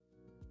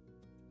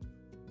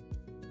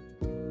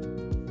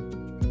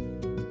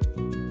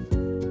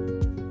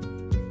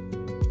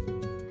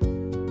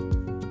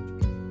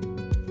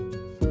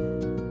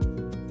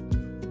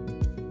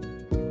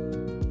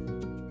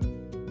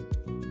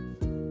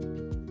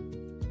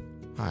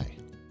Hi,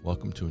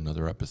 welcome to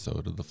another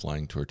episode of the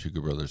Flying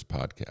Tortuga Brothers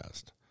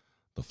podcast.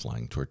 The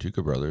Flying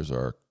Tortuga Brothers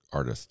are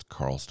artists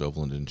Carl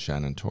Stovland and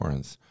Shannon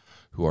Torrance,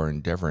 who are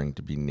endeavoring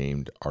to be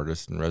named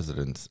artists in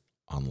residence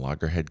on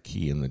Loggerhead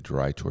Key in the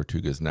Dry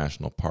Tortugas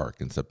National Park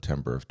in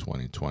September of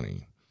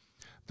 2020.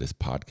 This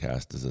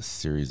podcast is a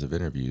series of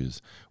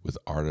interviews with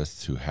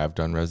artists who have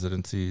done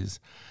residencies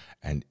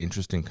and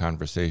interesting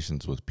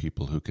conversations with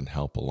people who can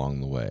help along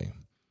the way.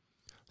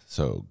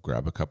 So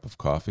grab a cup of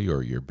coffee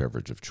or your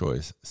beverage of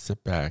choice,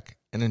 sit back,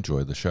 and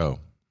enjoy the show.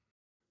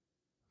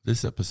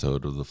 This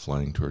episode of the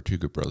Flying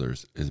Tortuga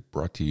Brothers is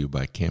brought to you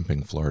by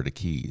Camping Florida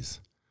Keys.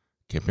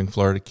 Camping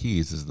Florida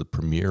Keys is the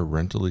premier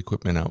rental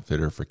equipment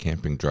outfitter for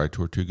camping Dry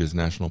Tortugas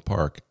National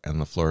Park and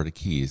the Florida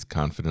Keys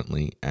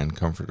confidently and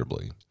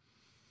comfortably.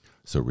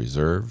 So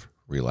reserve,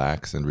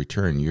 relax, and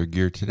return your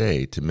gear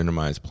today to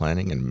minimize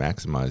planning and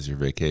maximize your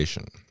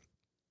vacation.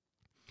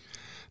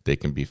 They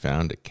can be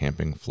found at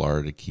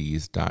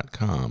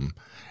campingfloridakeys.com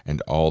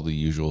and all the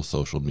usual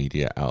social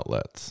media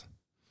outlets.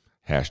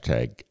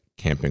 Hashtag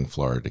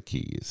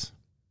campingfloridakeys.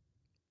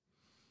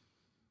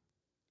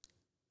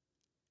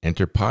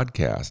 Enter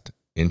podcast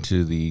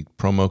into the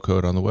promo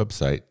code on the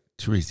website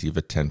to receive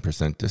a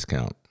 10%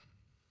 discount.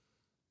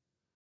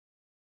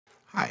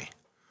 Hi.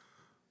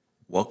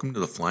 Welcome to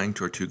the Flying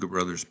Tortuga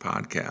Brothers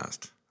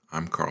podcast.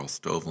 I'm Carl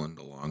Stovland,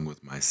 along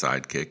with my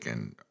sidekick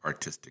and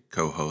artistic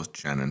co-host,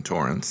 Shannon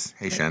Torrance.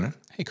 Hey, Shannon.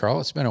 Hey, Carl.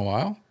 It's been a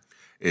while.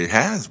 It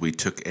has. We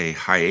took a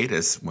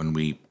hiatus when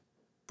we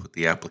put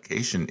the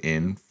application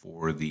in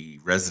for the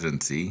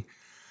residency,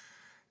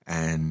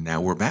 and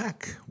now we're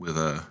back with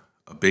a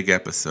big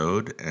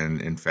episode,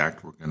 and in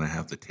fact, we're going to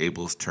have the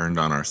tables turned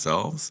on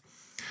ourselves.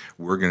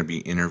 We're going to be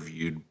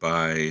interviewed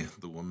by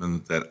the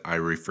woman that I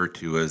refer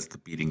to as the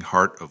beating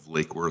heart of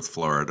Lake Worth,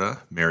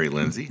 Florida, Mary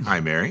Lindsey. Hi,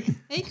 Mary.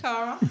 Hey,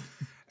 Carl.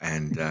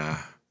 And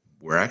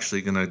we're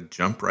actually going to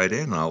jump right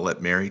in. I'll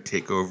let Mary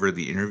take over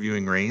the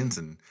interviewing reins,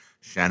 and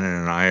Shannon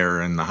and I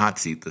are in the hot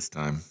seat this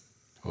time.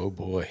 Oh,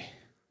 boy.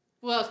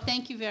 Well,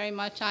 thank you very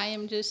much. I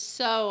am just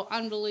so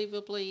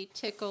unbelievably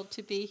tickled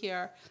to be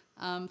here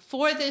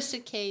for this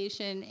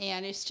occasion,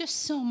 and it's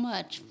just so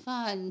much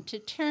fun to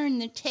turn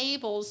the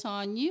tables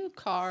on you,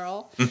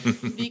 Carl,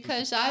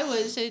 because I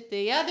was at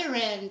the other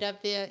end of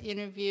the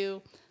interview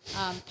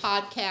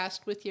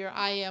podcast with your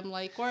I Am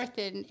Lake Worth,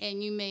 and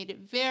you made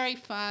it very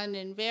fun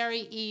and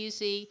very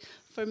easy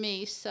for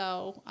me,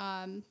 so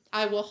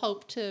I will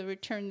hope to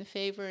return the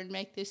favor and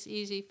make this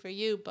easy for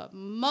you, but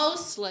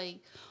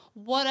mostly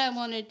what I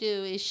want to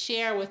do is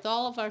share with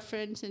all of our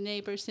friends and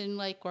neighbors in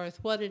Lake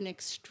Worth what an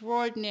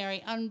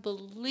extraordinary,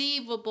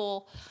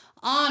 unbelievable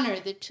honor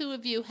the two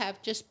of you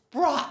have just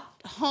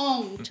brought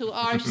home to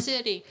our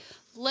city.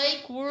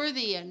 Lake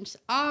Worthians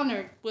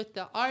honored with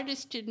the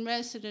artist in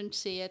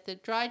residency at the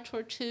Dry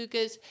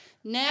Tortugas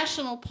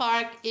National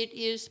Park. It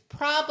is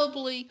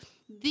probably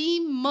the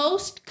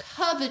most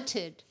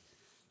coveted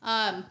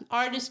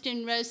artist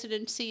in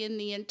residency in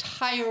the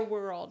entire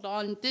world,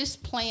 on this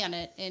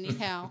planet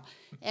anyhow.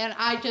 And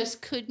I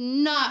just could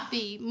not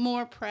be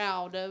more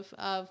proud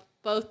of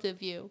both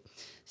of you.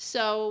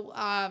 So,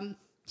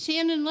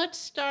 Shannon, let's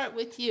start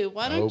with you.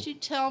 Why don't you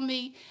tell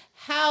me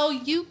how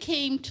you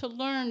came to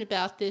learn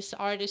about this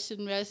artist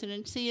in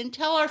residency, and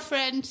tell our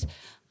friends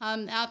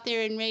out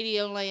there in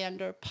radio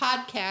land or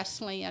podcast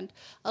land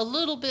a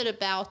little bit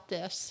about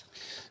this.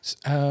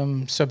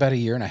 So about a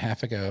year and a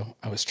half ago,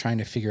 I was trying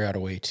to figure out a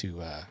way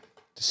to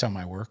sell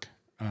my work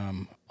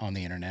on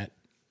the internet.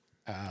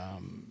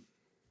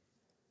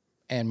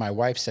 And my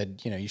wife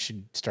said, you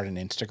should start an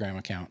Instagram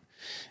account.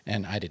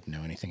 And I didn't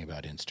know anything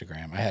about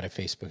Instagram. I had a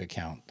Facebook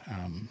account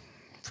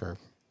for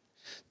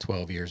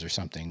 12 years or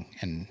something.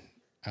 And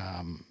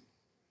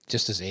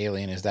just as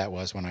alien as that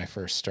was when I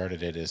first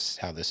started it, is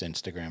how this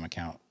Instagram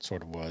account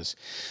sort of was.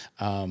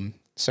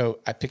 So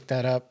I picked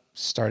that up,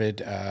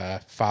 started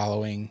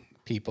following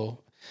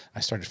people.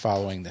 I started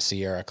following the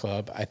Sierra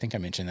Club. I think I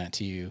mentioned that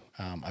to you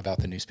about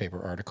the newspaper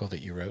article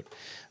that you wrote.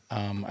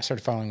 I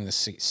started following the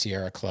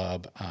Sierra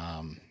Club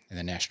and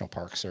the National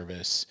Park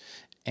Service,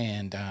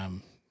 and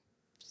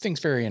things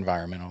very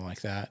environmental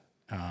like that,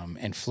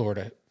 and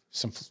Florida,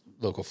 some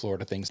local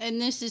Florida things. And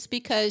this is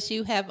because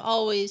you have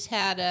always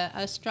had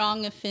a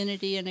strong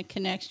affinity and a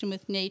connection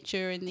with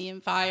nature and the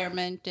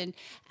environment and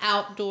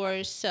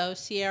outdoors. So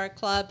Sierra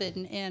Club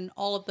and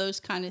all of those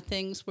kind of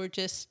things were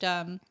just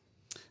a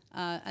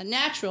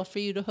natural for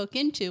you to hook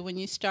into when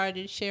you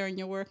started sharing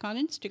your work on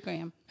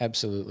Instagram.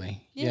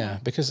 Absolutely. Yeah,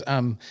 because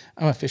I'm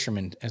a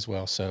fisherman as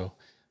well, so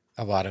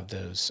a lot of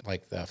those,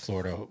 like the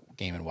Florida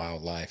Game and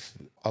Wildlife,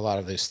 a lot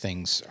of those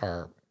things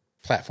are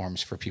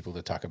platforms for people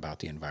to talk about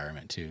the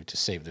environment too, to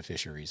save the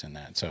fisheries and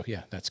that. So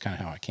yeah, that's kind of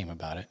how I came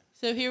about it.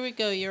 So here we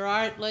go. Your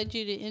art led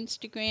you to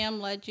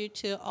Instagram, led you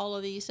to all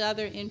of these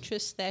other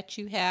interests that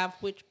you have,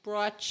 which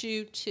brought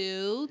you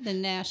to the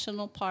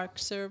National Park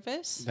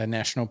Service. The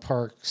National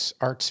Parks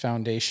Arts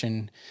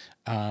Foundation.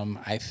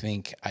 I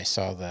think I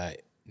saw the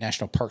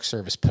National Park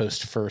Service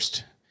post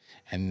first,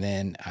 and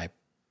then I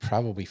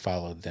probably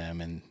followed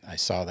them, and I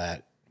saw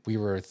that we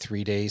were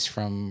 4 days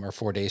from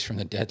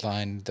the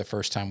deadline the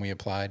first time we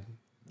applied.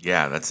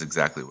 Yeah, that's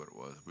exactly what it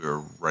was. We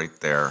were right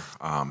there.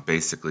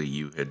 Basically,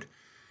 you had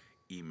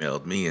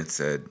emailed me and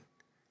said,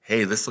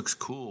 "Hey, this looks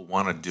cool.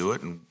 Want to do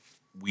it?" And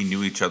we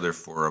knew each other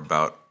for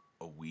about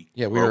a week.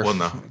 Yeah, we were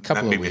a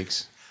couple of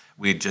weeks.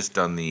 We had just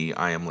done the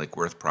I Am Lake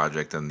Worth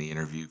project and the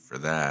interview for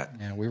that.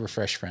 Yeah, we were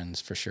fresh friends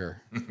for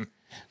sure.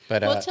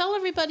 But well, tell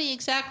everybody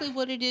exactly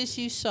what it is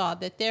you saw,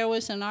 that there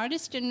was an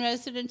artist in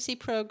residency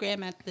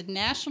program at the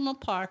National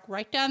Park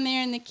right down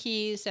there in the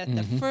Keys at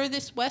the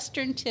furthest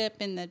western tip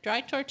in the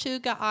Dry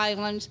Tortuga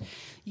Islands.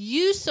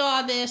 You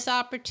saw this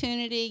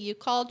opportunity. You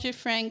called your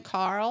friend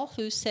Carl,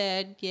 who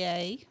said,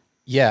 yay.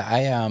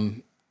 Yeah,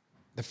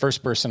 the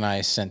first person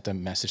I sent the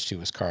message to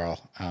was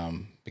Carl,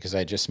 because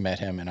I just met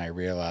him and I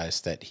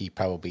realized that he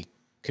probably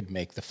could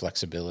make the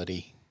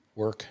flexibility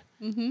work.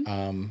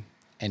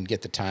 And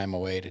get the time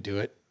away to do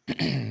it.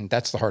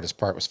 That's the hardest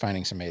part, was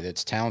finding somebody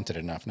that's talented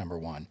enough, number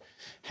one,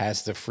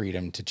 has the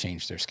freedom to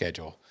change their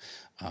schedule,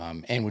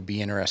 and would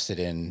be interested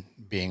in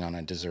being on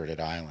a deserted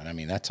island. I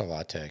mean, that's a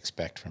lot to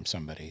expect from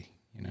somebody,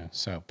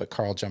 So, but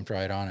Carl jumped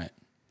right on it.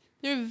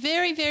 There are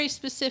very, very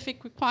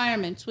specific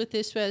requirements with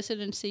this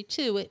residency,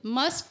 too. It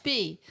must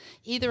be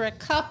either a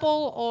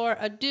couple or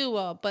a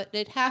duo, but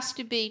it has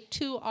to be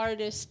two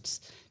artists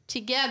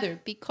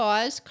together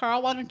because,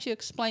 Carl, why don't you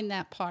explain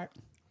that part?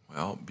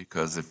 Well,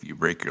 because if you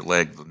break your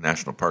leg, the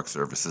National Park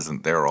Service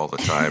isn't there all the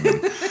time,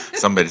 and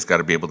somebody's got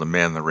to be able to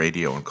man the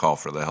radio and call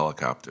for the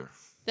helicopter.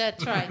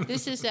 That's right.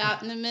 This is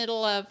out in the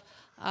middle of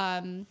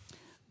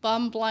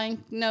bum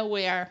blank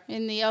nowhere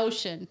in the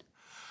ocean.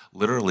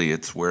 Literally,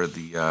 it's where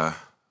the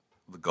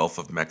Gulf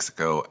of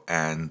Mexico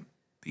and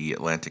the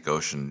Atlantic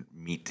Ocean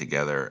meet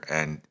together,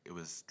 and it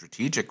was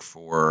strategic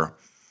for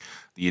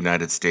the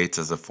United States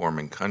as a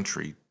forming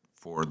country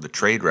for the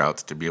trade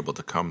routes to be able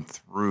to come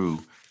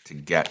through to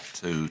get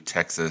to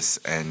Texas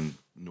and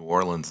New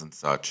Orleans and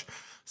such.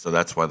 So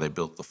that's why they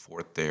built the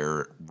fort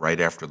there right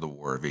after the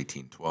War of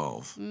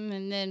 1812.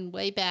 And then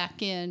way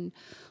back in,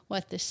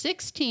 the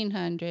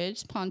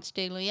 1600s, Ponce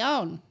de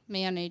Leon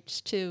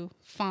managed to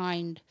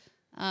find,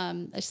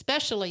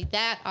 especially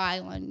that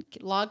island,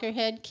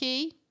 Loggerhead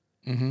Key.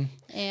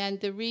 And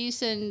the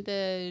reason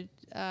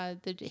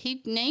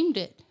he named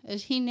it,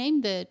 as he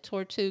named the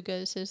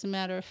Tortugas, as a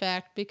matter of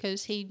fact,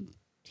 because he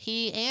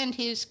and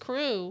his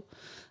crew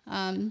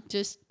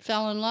just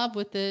fell in love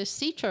with the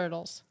sea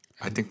turtles.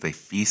 I think they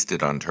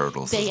feasted on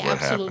turtles. They is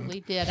what absolutely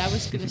happened. did. I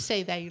was going to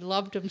say they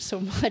loved them so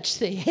much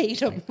they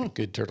ate them.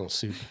 Good turtle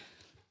soup.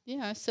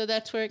 Yeah, so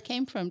that's where it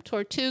came from.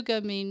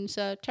 Tortuga means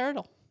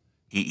turtle.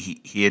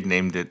 He had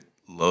named it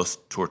Los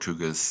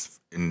Tortugas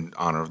in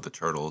honor of the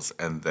turtles,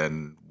 and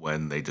then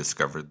when they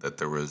discovered that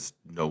there was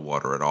no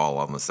water at all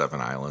on the 7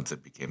 islands,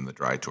 it became the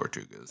Dry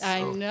Tortugas. So.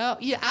 I know.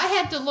 Yeah, I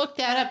had to look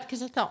that up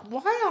because I thought,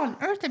 why on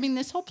earth? I mean,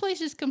 this whole place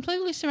is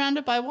completely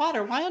surrounded by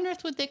water. Why on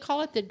earth would they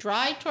call it the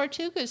Dry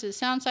Tortugas? It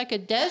sounds like a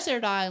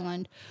desert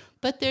island,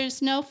 but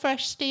there's no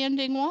fresh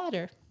standing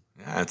water.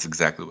 Yeah, that's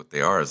exactly what they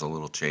are, is a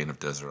little chain of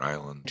desert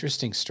islands.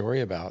 Interesting story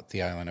about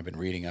the island. I've been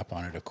reading up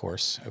on it, of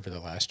course, over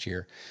the last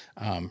year.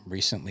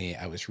 Recently,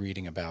 I was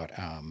reading about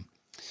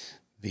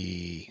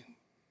the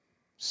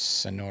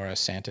Sonora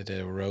Santa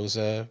de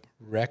Rosa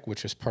wreck,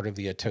 which was part of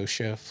the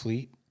Atocha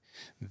fleet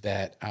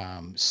that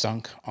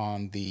sunk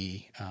on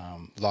the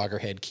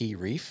Loggerhead Key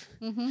Reef.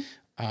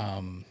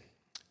 And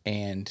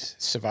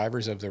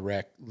survivors of the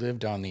wreck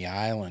lived on the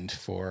island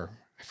for,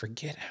 I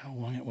forget how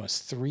long it was,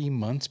 3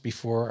 months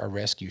before a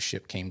rescue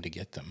ship came to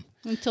get them.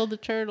 Until the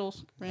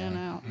turtles ran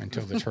out.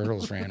 Until the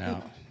turtles ran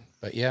out.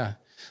 But yeah,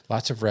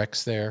 lots of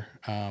wrecks there.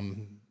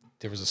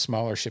 There was a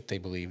smaller ship, they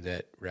believe,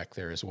 that wrecked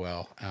there as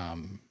well.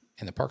 And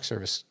the Park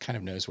Service kind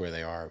of knows where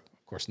they are.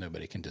 Of course,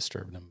 nobody can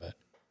disturb them, but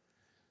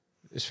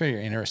it's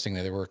very interesting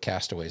that there were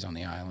castaways on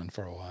the island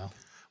for a while.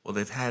 Well,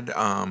 they've had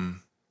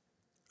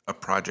a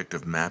project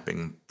of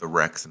mapping the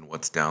wrecks and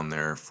what's down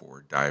there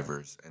for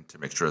divers and to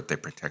make sure that they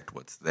protect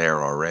what's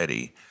there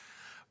already.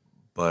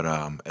 But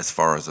as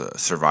far as a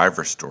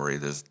survivor story,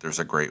 there's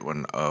a great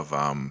one of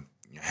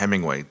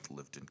Hemingway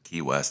lived in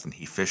Key West, and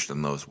he fished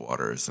in those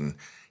waters, and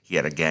he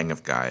had a gang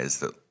of guys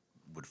that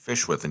would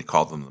fish with, and he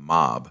called them the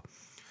mob.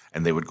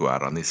 And they would go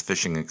out on these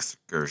fishing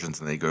excursions,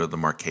 and they go to the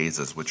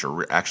Marquesas, which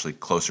are actually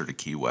closer to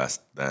Key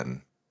West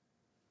than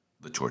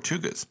the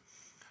Tortugas.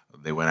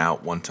 They went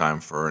out one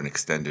time for an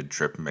extended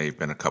trip, may have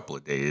been a couple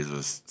of days,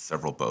 with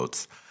several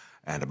boats,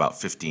 and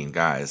about 15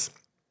 guys.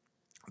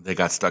 They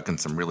got stuck in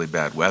some really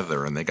bad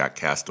weather, and they got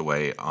cast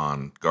away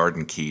on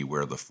Garden Key,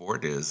 where the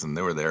fort is, and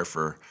they were there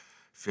for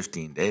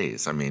 15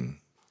 days. I mean,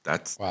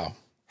 that's wow.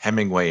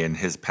 Hemingway and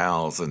his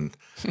pals, and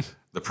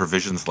the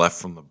provisions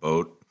left from the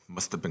boat.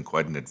 Must have been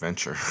quite an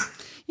adventure.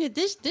 Yeah,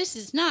 this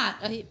is not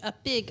a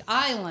big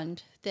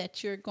island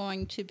that you're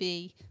going to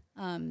be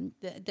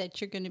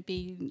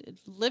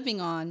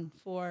living on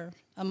for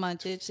a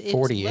month. It's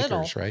 40 little,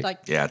 acres, right?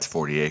 Yeah, it's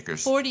 40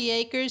 acres. 40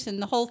 acres,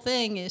 and the whole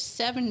thing is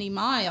 70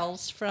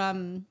 miles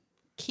from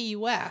Key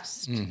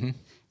West.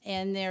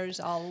 and there's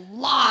a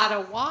lot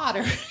of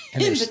water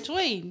in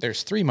between.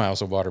 There's 3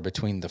 miles of water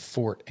between the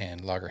fort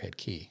and Loggerhead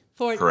Key.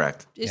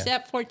 Correct. Is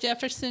that Fort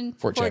Jefferson?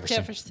 Fort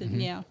Jefferson.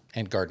 Mm-hmm. Yeah.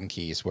 And Garden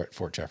Key is what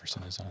Fort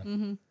Jefferson is on.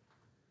 Mm-hmm.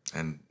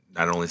 And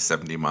not only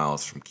 70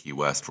 miles from Key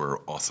West, we're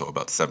also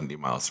about 70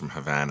 miles from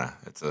Havana.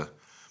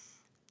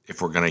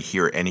 If we're going to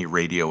hear any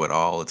radio at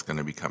all, it's going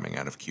to be coming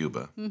out of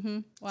Cuba. Mm-hmm.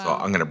 Wow. So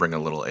I'm going to bring a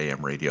little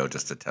AM radio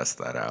just to test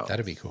that out.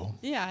 That'd be cool.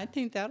 Yeah, I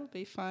think that'll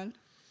be fun.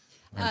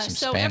 Learn some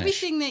So Spanish.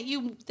 everything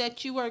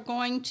that you are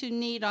going to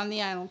need on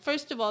the island.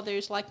 First of all,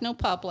 there's like no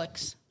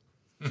Publix.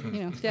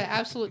 There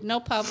absolute no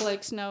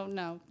Publix,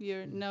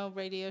 no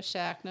Radio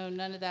Shack, none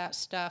of that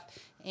stuff,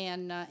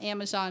 and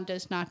Amazon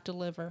does not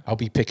deliver. I'll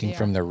be picking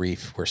from the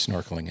reef where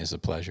snorkeling is a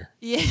pleasure.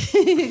 Yeah,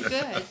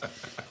 good.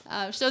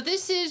 So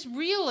this is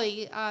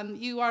really,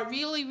 you are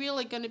really,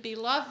 really going to be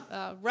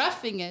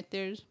roughing it.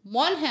 There's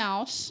one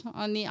house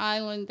on the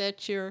island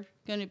that you're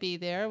going to be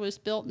there. It was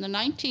built in the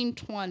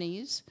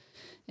 1920s.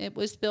 It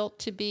was built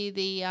to be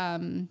the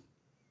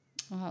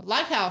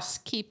lighthouse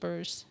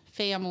keepers'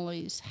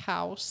 family's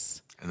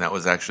house. And that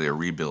was actually a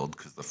rebuild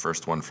because the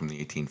first one from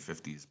the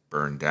 1850s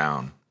burned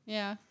down.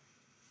 Yeah.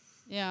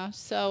 Yeah.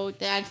 So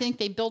I think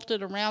they built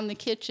it around the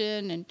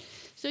kitchen. And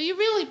so you're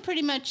really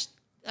pretty much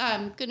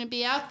going to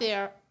be out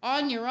there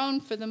on your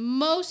own for the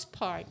most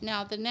part.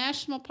 Now, the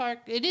national park,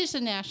 it is a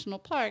national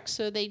park,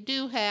 so they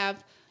do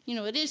have,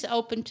 it is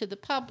open to the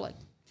public,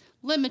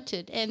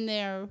 limited. And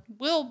there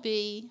will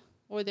be,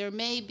 or there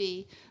may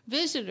be,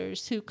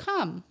 visitors who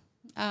come,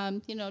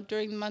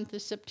 during the month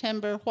of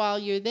September while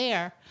you're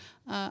there.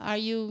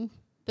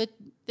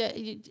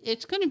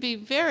 It's going to be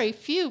very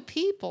few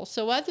people.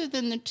 So other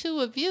than the two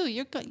of you,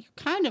 you're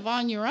kind of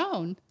on your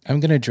own. I'm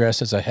going to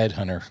dress as a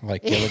headhunter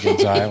like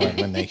Gilligan's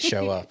Island when they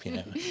show up,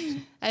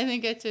 I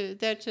think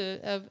that's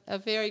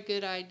a very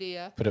good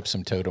idea. Put up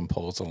some totem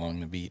poles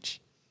along the beach.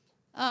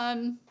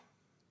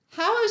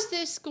 How is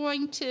this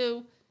going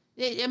to,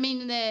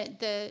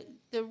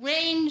 the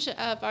range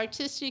of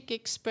artistic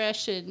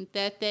expression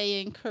that they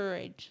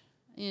encourage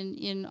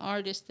in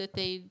artists that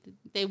they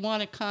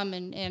want to come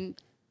and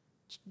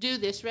do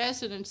this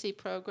residency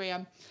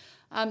program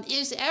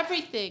is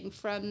everything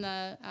from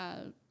the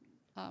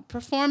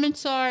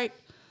performance art,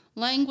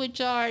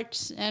 language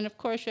arts, and of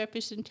course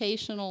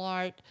representational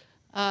art.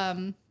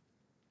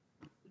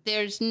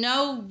 There's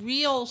no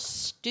real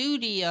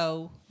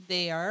studio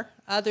there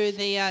other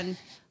than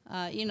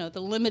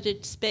the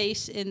limited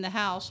space in the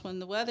house when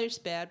the weather's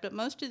bad, but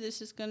most of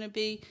this is going to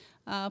be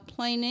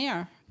plein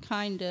air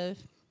kind of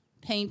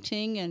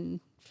painting and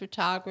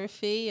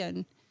photography.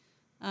 And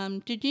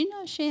did you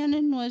know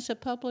Shannon was a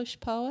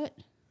published poet?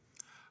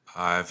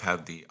 I've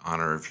had the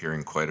honor of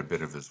hearing quite a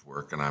bit of his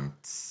work, and I'm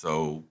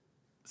so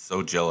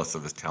jealous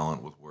of his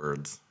talent with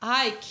words.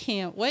 I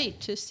can't wait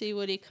to see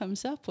what he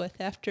comes up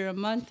with after a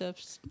month of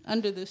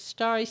under the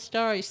starry,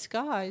 starry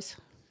skies.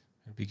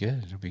 It'll be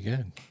good. It'll be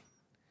good.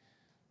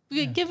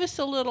 You could give us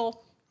a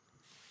little...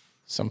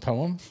 Some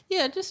poem?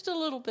 Yeah, just a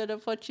little bit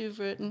of what you've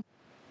written.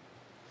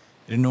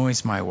 It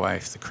annoys my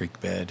wife, the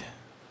creek bed.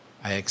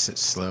 I exit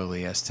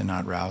slowly as to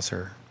not rouse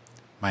her.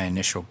 My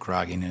initial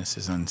grogginess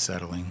is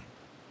unsettling.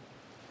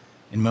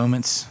 In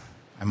moments,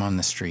 I'm on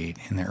the street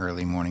in the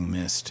early morning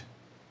mist,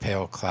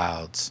 pale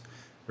clouds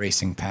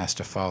racing past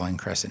a falling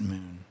crescent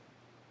moon.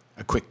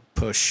 A quick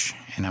push,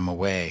 and I'm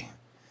away,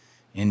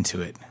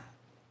 into it,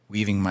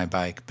 weaving my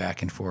bike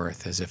back and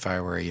forth as if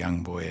I were a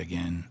young boy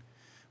again,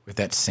 with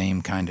that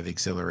same kind of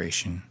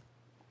exhilaration.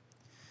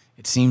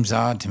 It seems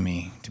odd to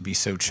me to be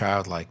so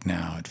childlike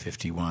now at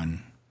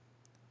 51.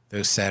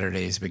 Those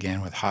Saturdays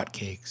began with hot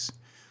cakes,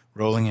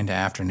 rolling into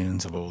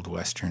afternoons of old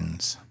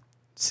westerns,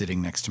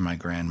 sitting next to my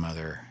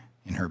grandmother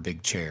in her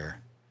big chair,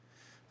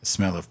 the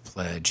smell of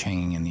pledge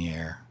hanging in the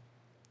air.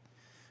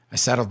 I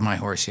saddled my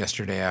horse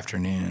yesterday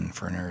afternoon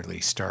for an early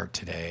start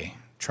today.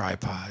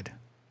 Tripod,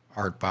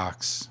 art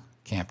box,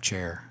 camp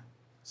chair,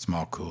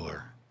 small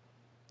cooler.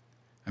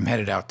 I'm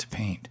headed out to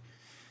paint.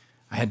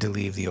 I had to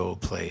leave the old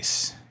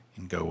place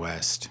and go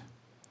west.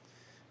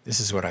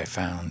 This is what I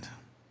found.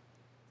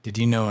 Did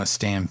you know a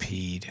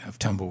stampede of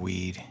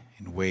tumbleweed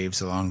and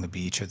waves along the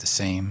beach are the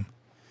same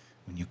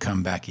when you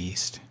come back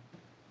east?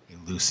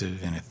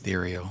 Elusive and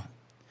ethereal.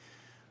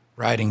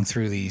 Riding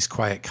through these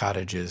quiet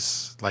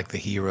cottages like the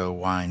hero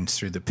winds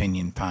through the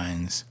pinyon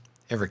pines,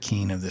 ever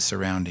keen of the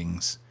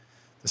surroundings,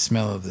 the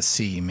smell of the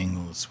sea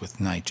mingles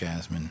with night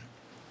jasmine.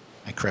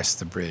 I crest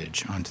the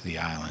bridge onto the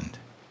island,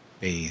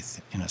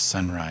 bathed in a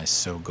sunrise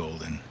so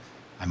golden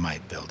I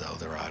might build El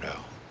Dorado.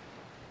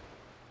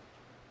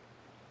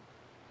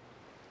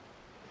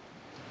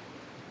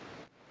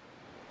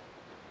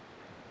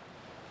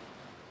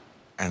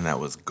 And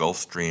that was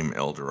Gulfstream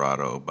El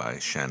Dorado by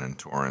Shannon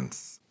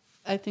Torrance.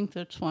 I think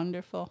that's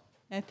wonderful.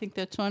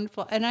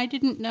 And I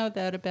didn't know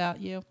that about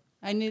you.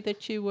 I knew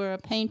that you were a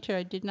painter.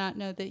 I did not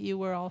know that you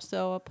were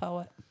also a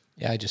poet.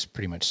 Yeah, I just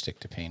pretty much stick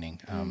to painting.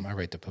 I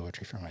write the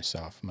poetry for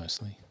myself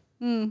mostly.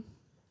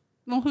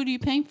 Well, who do you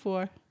paint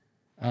for?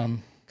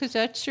 Because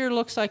that sure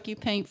looks like you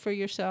paint for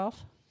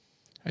yourself.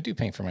 I do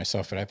paint for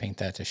myself, but I paint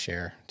that to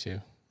share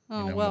too.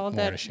 Oh, more well,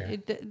 to share.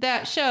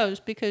 that shows,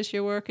 because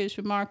your work is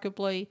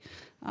remarkably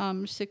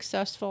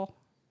successful,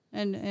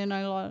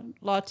 and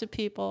lots of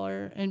people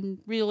are and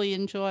really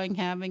enjoying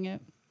having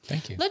it.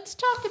 Thank you. Let's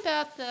talk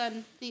about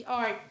the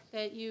art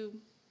that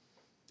you.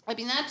 I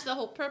mean, that's the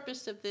whole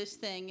purpose of this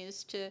thing,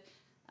 is to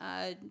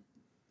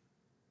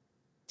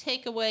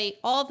take away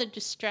all the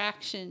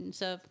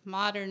distractions of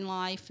modern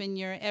life and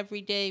your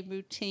everyday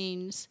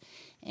routines,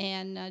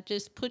 and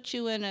just put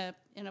you in a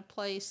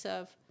place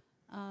of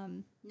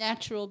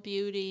natural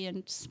beauty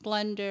and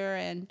splendor,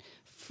 and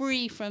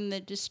free from the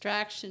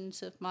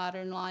distractions of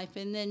modern life,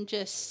 and then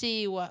just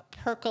see what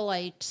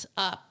percolates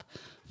up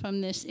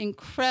from this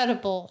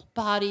incredible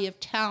body of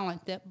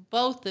talent that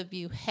both of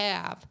you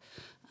have.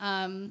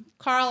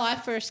 Carl, I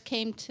first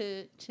came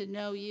to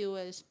know you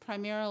as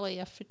primarily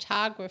a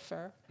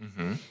photographer.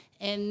 Mm-hmm.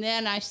 And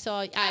then I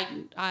saw,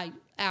 I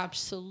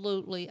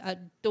absolutely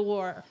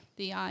adore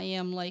the I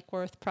Am Lake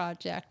Worth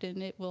project,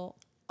 and it will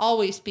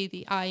always be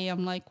the I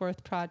Am Lake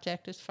Worth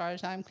project as far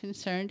as I'm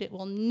concerned. It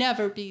will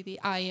never be the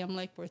I Am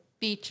Lake Worth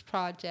Beach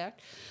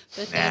project.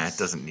 But it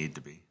doesn't need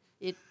to be.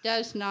 It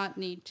does not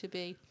need to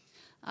be.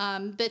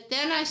 But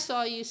then I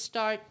saw you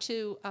start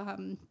to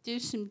do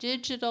some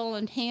digital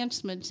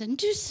enhancements and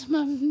do some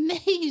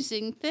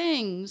amazing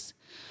things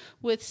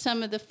with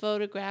some of the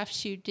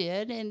photographs you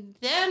did. And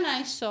then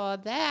I saw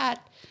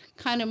that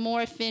kind of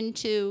morph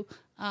into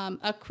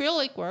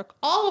acrylic work,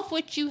 all of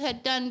which you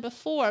had done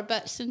before.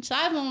 But since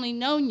I've only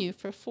known you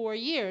for 4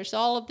 years,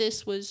 all of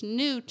this was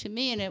new to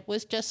me, and it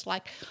was just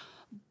like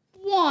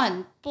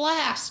one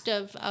blast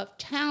of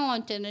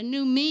talent and a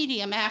new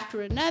medium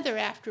after another,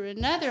 after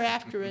another,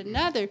 after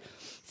another.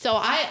 So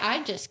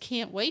I just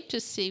can't wait to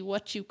see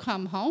what you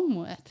come home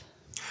with.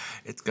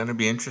 It's going to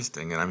be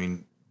interesting. And I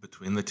mean,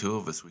 between the two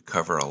of us, we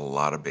cover a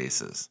lot of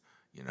bases.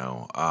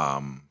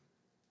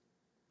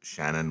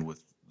 Shannon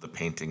with the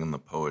painting and the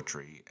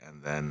poetry,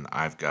 and then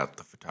I've got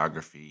the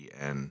photography,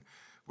 and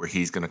where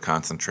he's going to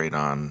concentrate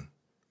on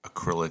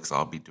acrylics,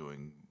 I'll be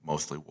doing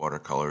mostly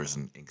watercolors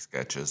and ink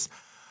sketches.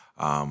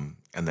 And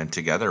then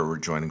together we're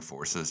joining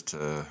forces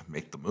to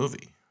make the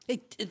movie.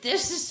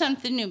 This is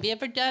something new. Have you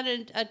ever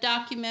done a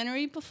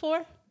documentary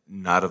before?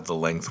 Not of the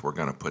length we're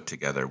going to put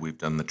together. We've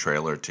done the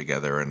trailer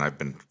together, and I've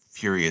been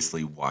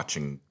furiously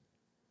watching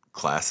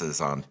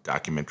classes on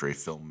documentary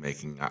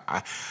filmmaking.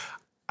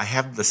 I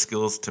have the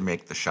skills to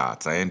make the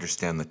shots. I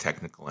understand the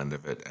technical end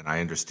of it, and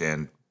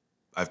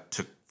I've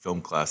took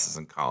film classes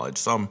in college,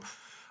 so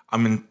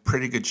I'm in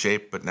pretty good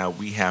shape. But now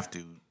we have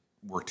to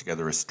work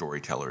together as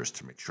storytellers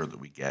to make sure that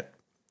we get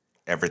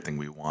everything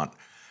we want.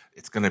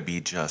 It's going to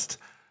be just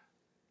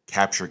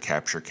capture.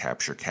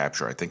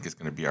 I think is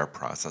going to be our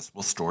process.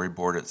 We'll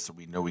storyboard it so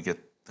we know we get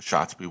the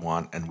shots we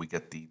want, and we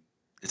get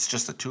it's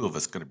just the two of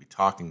us going to be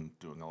talking,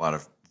 doing a lot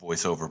of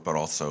voiceover, but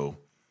also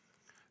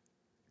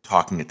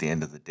talking at the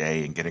end of the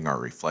day and getting our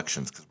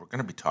reflections, because we're going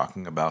to be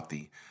talking about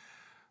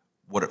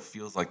what it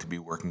feels like to be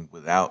working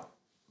without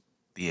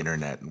the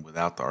internet and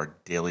without our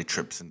daily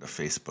trips into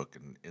Facebook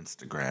and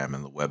Instagram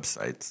and the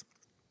websites.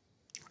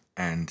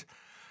 And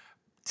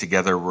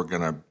together we're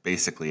going to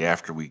basically,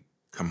 after we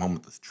come home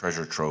with this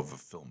treasure trove of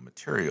film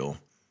material,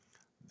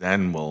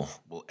 then we'll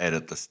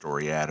edit the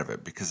story out of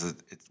it, because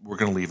we're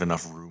going to leave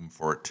enough room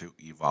for it to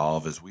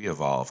evolve as we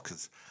evolve,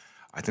 because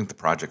I think the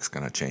project's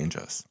going to change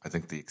us. I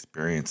think the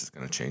experience is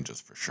going to change us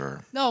for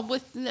sure. No,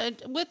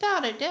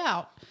 without a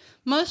doubt.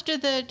 Most of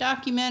the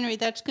documentary,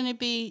 that's going to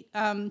be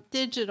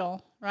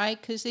digital,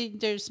 right? Because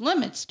there's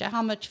limits to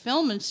how much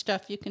film and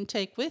stuff you can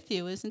take with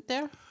you, isn't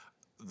there?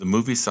 The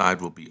movie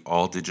side will be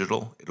all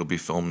digital. It'll be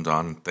filmed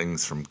on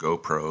things from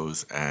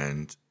GoPros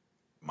and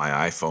my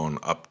iPhone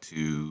up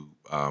to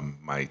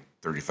my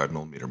 35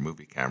 millimeter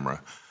movie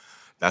camera.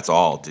 That's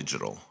all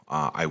digital.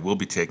 I will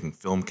be taking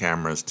film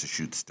cameras to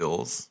shoot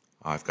stills.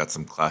 I've got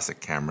some classic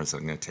cameras that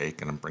I'm going to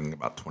take, and I'm bringing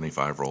about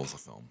 25 rolls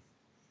of film.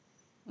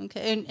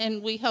 Okay,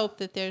 and we hope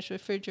that there's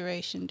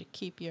refrigeration to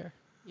keep your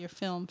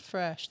film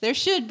fresh. There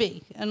should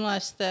be,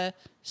 unless the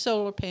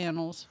solar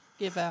panels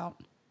give out.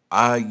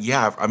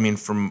 Yeah, I mean,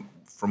 from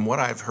what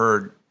I've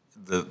heard,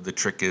 the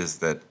trick is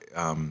that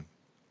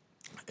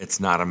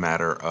it's not a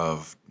matter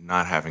of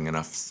not having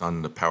enough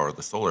sun to power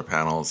the solar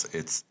panels.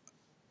 It's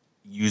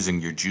using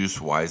your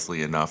juice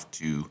wisely enough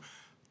to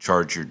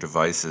charge your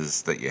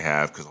devices that you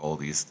have, because all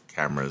these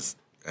cameras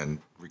and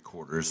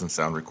recorders and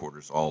sound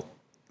recorders all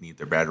need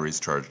their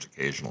batteries charged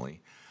occasionally.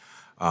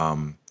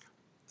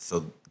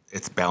 So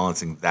it's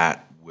balancing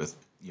that with,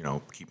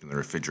 keeping the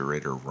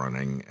refrigerator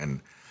running.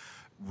 And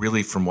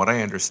really, from what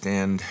I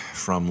understand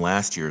from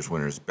last year's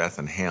winners, Beth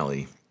and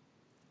Haley,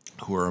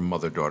 who are a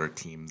mother-daughter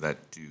team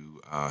that do,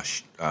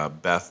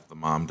 Beth, the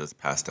mom, does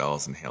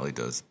pastels and Haley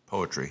does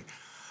poetry.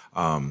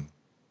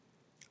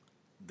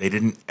 They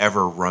didn't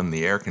ever run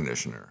the air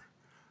conditioner.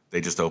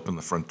 They just opened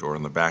the front door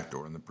and the back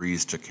door, and the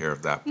breeze took care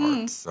of that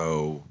part.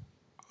 So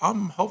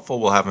I'm hopeful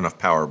we'll have enough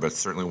power, but it's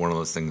certainly one of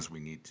those things we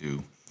need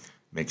to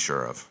make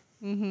sure of.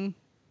 Mm-hmm.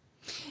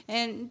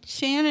 And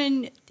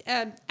Shannon,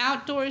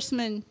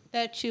 outdoorsman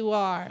that you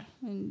are,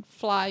 and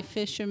fly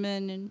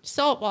fisherman and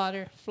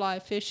saltwater fly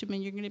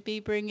fisherman, you're going to be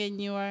bringing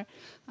your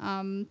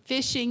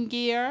fishing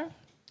gear.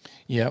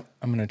 Yep,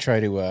 I'm going to try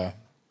to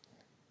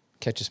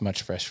catch as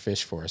much fresh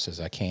fish for us as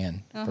I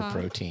can for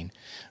protein.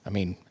 I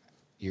mean,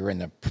 you're in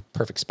the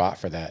perfect spot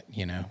for that,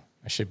 you know.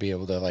 I should be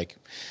able to,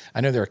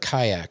 I know there are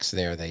kayaks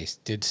there. They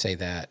did say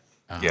that.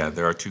 Yeah,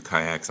 there are 2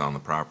 kayaks on the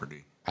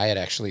property. I had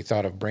actually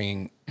thought of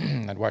bringing,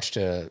 I'd watched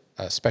a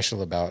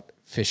special about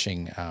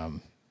fishing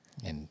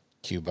in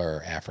Cuba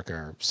or Africa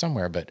or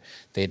somewhere, but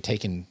they had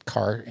taken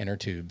car inner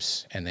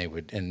tubes and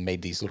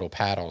made these little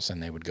paddles,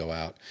 and they would go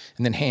out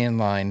and then hand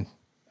line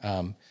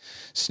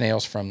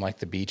snails from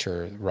the beach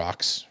or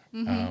rocks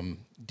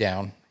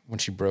down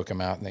once you broke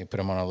them out, and they put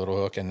them on a little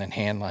hook and then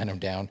hand line them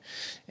down,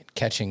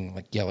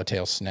 catching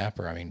yellowtail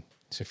snapper. I mean,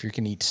 so if you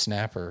can eat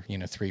snapper,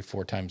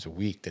 3-4 times a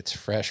week, that's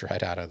fresh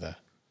right out of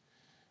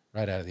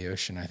the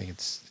ocean. I think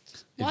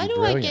Why do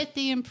brilliant. I get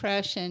the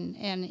impression,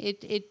 and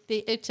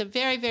it's a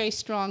very, very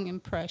strong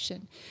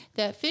impression,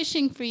 that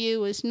fishing for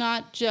you is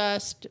not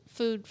just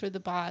food for the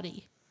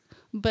body,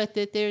 but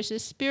that there's a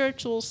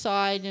spiritual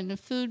side and a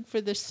food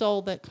for the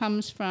soul that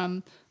comes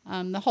from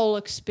the whole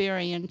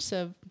experience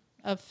of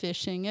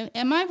fishing.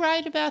 Am I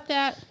right about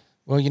that?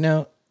 Well,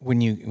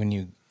 when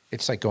you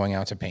it's like going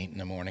out to paint in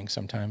the morning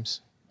sometimes,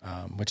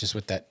 which is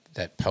what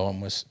that poem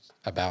was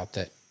about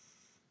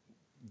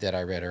that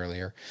I read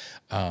earlier.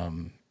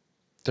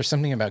 There's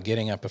something about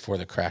getting up before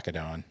the crack of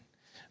dawn,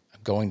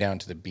 going down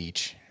to the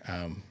beach.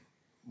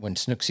 When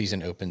snook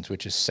season opens,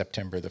 which is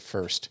September the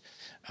 1st,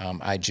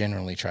 I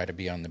generally try to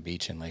be on the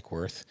beach in Lake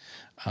Worth,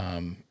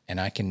 and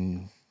I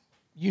can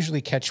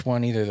usually catch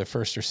one either the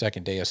first or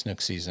second day of snook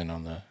season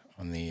on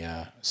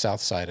the south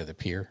side of the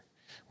pier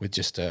with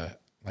just a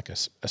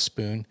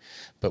spoon.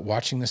 But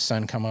watching the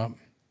sun come up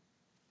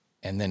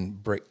and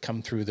then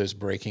come through those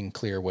breaking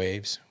clear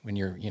waves when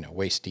you're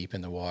waist deep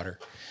in the water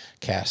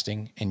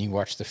casting, and you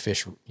watch the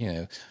fish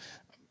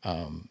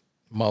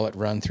mullet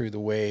run through the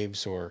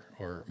waves, or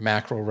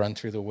mackerel run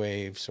through the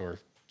waves, or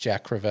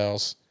jack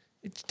crevalles.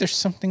 There's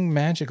something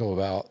magical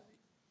about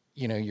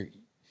you're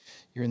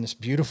in this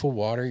beautiful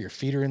water, your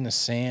feet are in the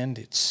sand,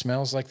 it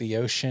smells like the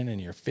ocean,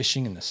 and you're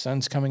fishing and the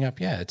sun's coming up.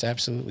 Yeah, it's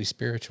absolutely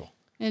spiritual.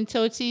 And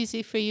so it's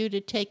easy for you to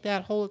take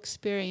that whole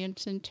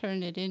experience and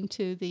turn it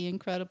into the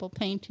incredible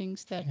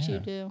paintings that you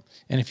do.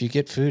 And if you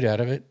get food out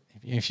of it,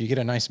 if you get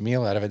a nice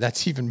meal out of it,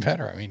 that's even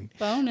better. I mean,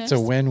 bonus. It's a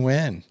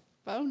win-win.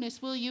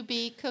 Bonus. Will you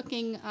be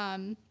cooking?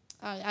 I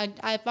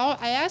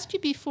asked you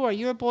before.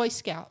 You're a Boy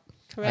Scout,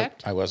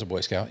 correct? I was a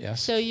Boy Scout,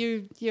 yes. So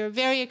you're a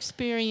very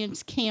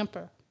experienced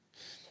camper.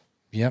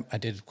 Yep, I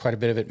did quite a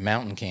bit of it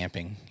mountain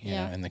camping,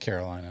 in the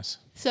Carolinas.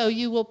 So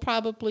you will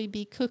probably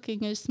be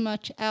cooking as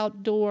much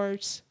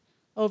outdoors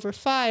over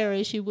fire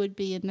as you would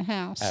be in the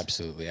house.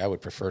 Absolutely. I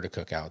would prefer to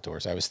cook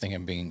outdoors. I was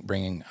thinking of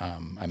bringing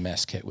a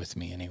mess kit with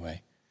me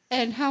anyway.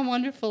 And how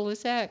wonderful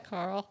is that,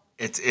 Carl?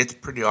 It's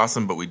pretty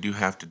awesome, but we do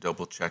have to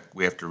double check.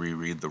 We have to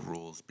reread the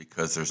rules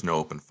because there's no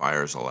open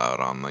fires allowed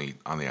on the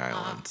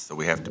island. So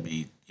we have to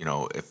be,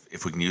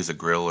 if we can use a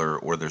grill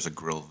or there's a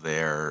grill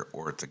there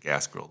or it's a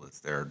gas grill that's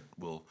there,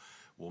 we'll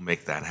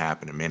make that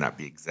happen. It may not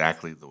be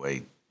exactly the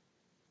way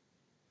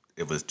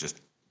it was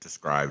just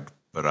described,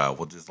 but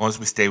we'll just, as long as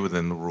we stay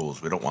within the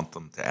rules, we don't want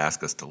them to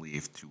ask us to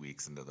leave 2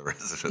 weeks into the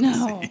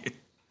residency.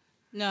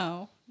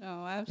 No,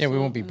 absolutely. Yeah, we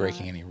won't be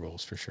breaking any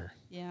rules for sure.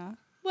 Yeah.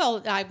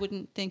 Well, I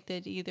wouldn't think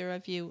that either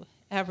of you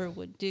ever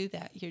would do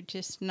that. You're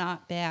just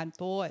not bad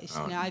boys.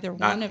 Neither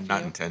one of you.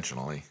 Not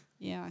intentionally.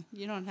 Yeah,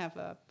 you don't have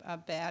a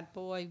bad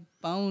boy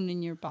bone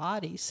in your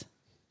bodies.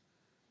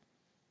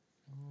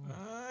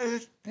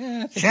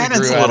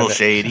 Shannon's a little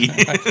shady.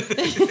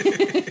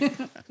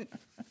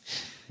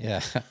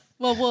 Yeah.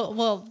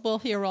 Well, we'll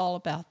hear all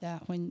about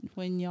that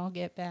when y'all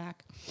get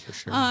back. For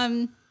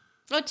sure.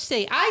 Let's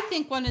see. I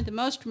think one of the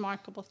most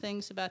remarkable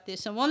things about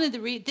this, and one of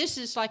the this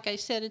is, like I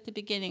said at the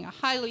beginning, a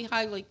highly,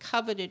 highly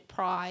coveted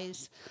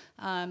prize.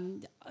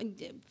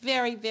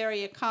 Very,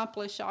 very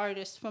accomplished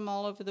artists from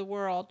all over the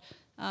world,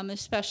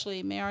 especially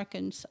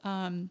Americans,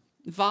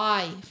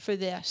 vie for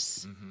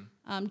this.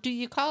 Mm-hmm. Do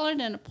you call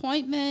it an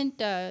appointment,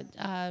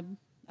 a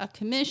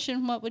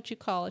commission? What would you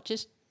call it?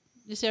 Is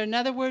there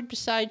another word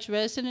besides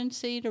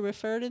residency to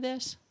refer to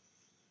this?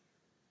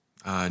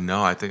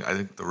 No, I think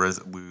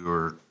we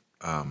were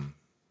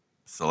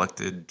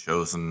selected,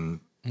 chosen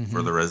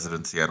for the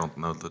residency. I don't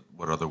know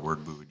what other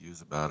word we would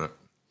use about it.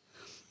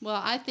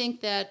 Well, I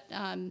think that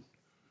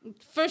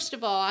first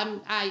of all,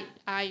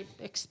 I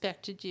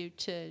expected you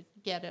to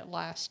get it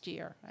last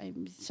year.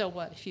 So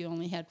what if you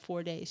only had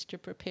 4 days to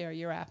prepare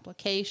your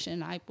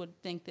application? I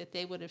would think that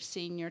they would have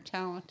seen your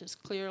talent as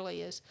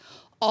clearly as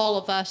all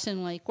of us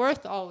in Lake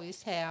Worth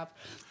always have.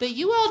 But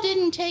you all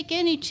didn't take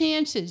any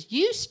chances.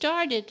 You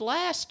started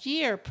last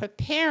year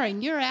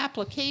preparing your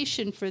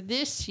application for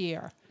this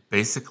year.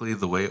 Basically,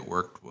 the way it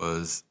worked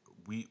was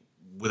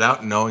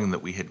without knowing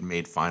that we had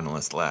made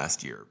finalists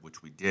last year,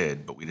 which we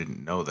did, but we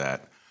didn't know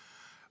that,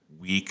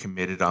 we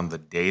committed on the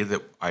day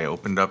that I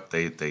opened up.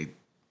 They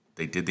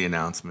they did the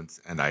announcements,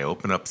 and I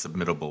opened up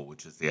Submittable,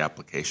 which is the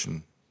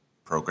application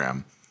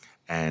program,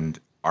 and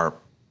our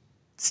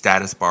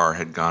status bar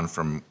had gone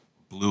from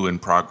blue in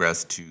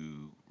progress to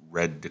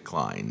red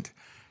declined.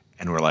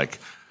 And we're like,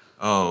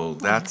 oh,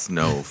 that's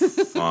no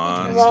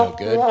fun. That's no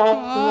good.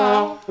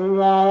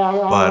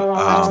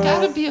 But It's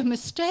got to be a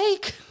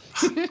mistake.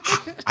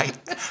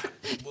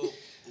 well,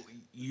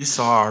 you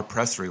saw our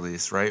press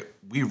release, right?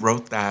 We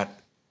wrote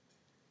that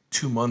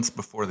 2 months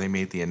before they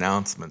made the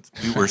announcements.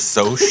 We were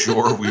so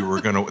sure we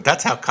were going to.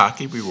 That's how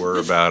cocky we were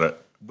about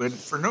it, but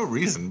for no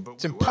reason. But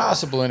It's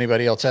impossible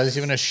anybody else has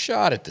even a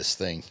shot at this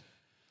thing.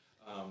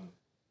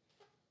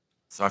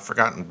 So I've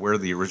forgotten where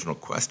the original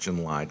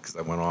question lied because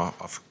I went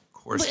off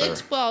course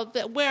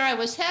there. Where I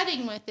was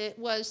heading with it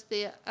was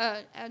the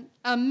an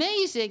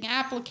amazing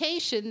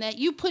application that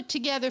you put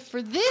together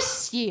for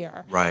this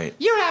year. Right.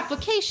 Your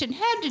application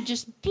had to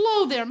just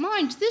blow their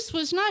minds. This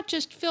was not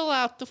just fill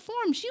out the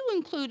forms. You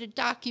included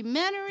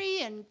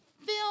documentary and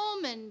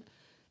film and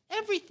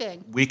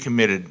everything. We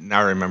committed, now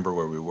I remember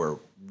where we were.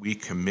 We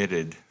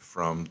committed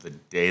from the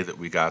day that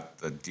we got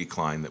the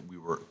decline that we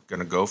were going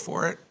to go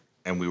for it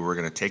and we were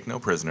going to take no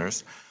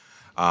prisoners.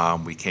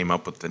 We came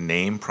up with the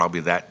name probably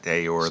that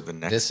day or the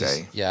next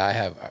day. I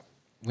have.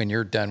 When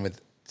you're done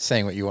with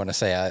saying what you want to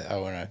say, I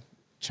want to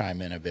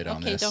chime in a bit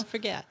on this. Okay, don't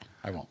forget.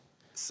 I won't.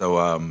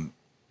 So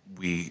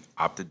we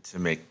opted to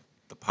make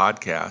the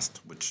podcast,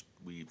 which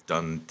we've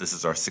done. This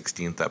is our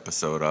 16th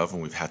episode of,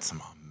 and we've had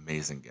some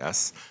amazing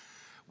guests.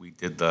 We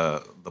did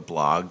the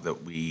blog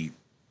that we,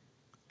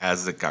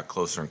 as it got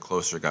closer and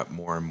closer, got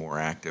more and more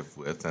active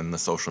with, and the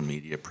social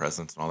media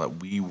presence and all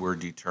that. We were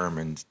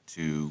determined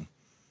to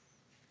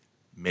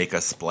make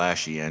a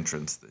splashy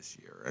entrance this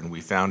year. And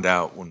we found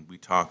out when we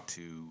talked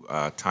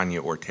to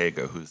Tanya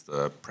Ortega, who's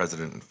the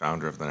president and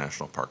founder of the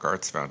National Park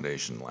Arts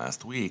Foundation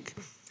last week,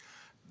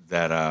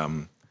 that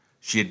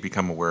she had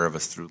become aware of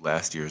us through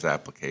last year's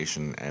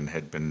application and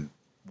had been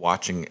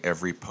watching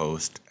every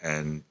post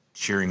and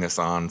cheering us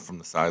on from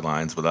the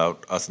sidelines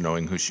without us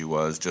knowing who she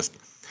was. Just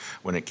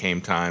when it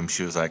came time,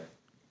 she was like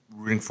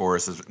rooting for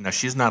us. Now,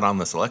 she's not on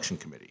the selection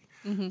committee.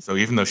 Mm-hmm. So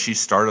even though she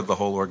started the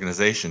whole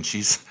organization,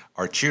 she's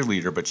our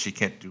cheerleader, but she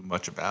can't do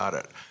much about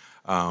it.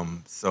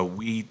 So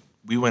we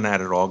went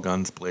at it all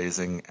guns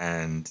blazing,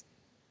 and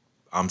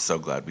I'm so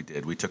glad we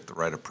did. We took the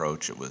right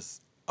approach. It was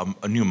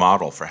a new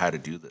model for how to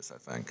do this, I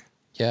think.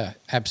 Yeah,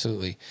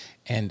 absolutely.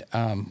 And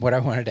what I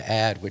wanted to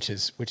add, which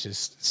is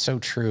so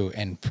true,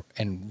 and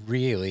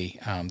really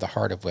the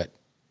heart of what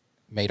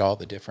made all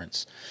the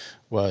difference,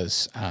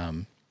 was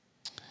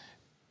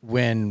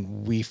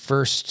when we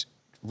first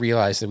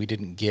realized that we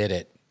didn't get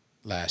it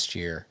last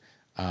year.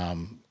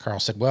 Carl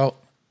said, "Well,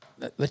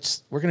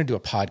 we're going to do a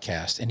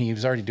podcast," and he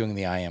was already doing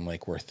the I Am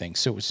Lake Worth thing,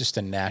 so it was just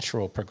a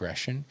natural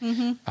progression.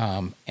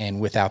 Mm-hmm. And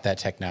without that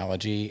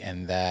technology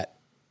and that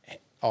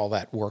all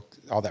that work,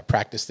 all that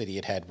practice that he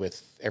had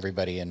with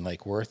everybody in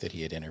Lake Worth that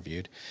he had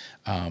interviewed,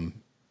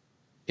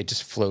 it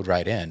just flowed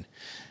right in.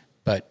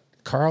 But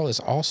Carl is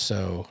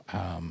also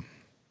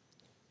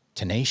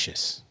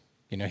tenacious.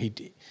 You know, he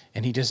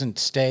doesn't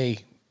stay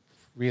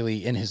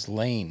really in his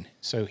lane.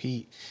 So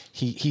he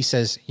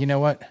says, you know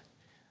what?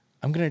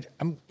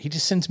 He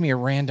just sends me a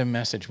random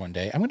message one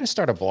day. I'm going to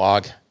start a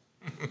blog.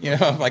 You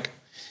know, I'm like,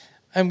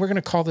 and we're going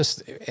to call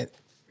this,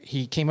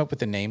 he came up with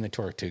the name, the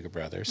Tortuga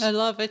Brothers. I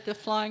love it. The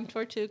Flying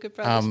Tortuga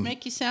Brothers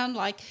make you sound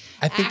like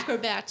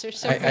acrobats or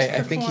circus performers.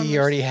 I think he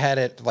already had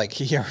it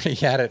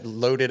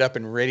loaded up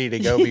and ready to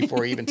go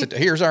before he even said,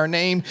 here's our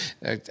name.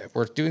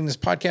 We're doing this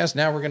podcast.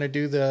 Now we're going to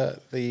do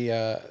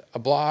a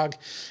blog.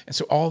 And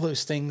so all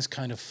those things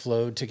kind of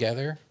flowed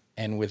together.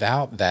 And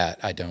without that,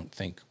 I don't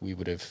think we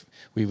would have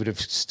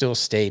still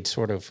stayed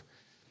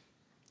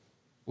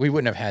we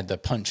wouldn't have had the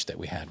punch that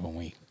we had when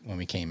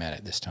we came at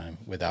it this time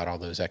without all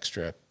those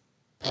extra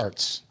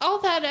parts. All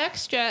that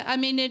extra, I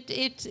mean,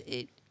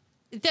 it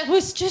that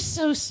was just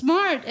so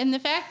smart. And the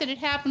fact that it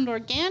happened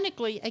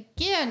organically,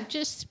 again,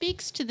 just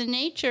speaks to the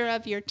nature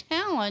of your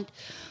talent.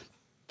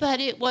 But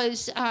it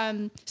was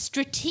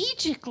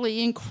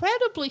strategically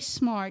incredibly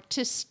smart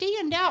to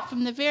stand out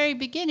from the very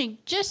beginning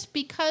just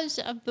because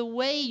of the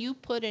way you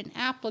put an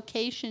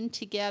application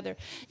together.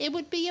 It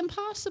would be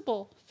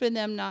impossible for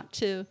them not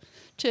to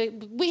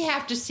we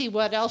have to see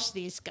what else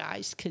these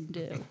guys can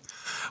do.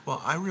 Well,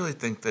 I really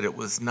think that it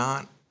was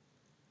not,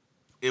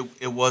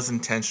 it was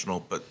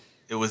intentional, but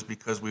it was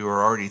because we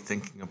were already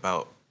thinking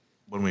about,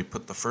 when we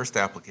put the first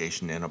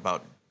application in,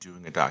 about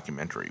doing a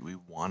documentary. We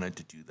wanted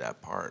to do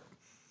that part.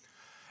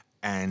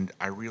 And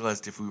I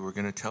realized if we were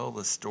going to tell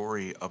the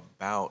story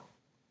about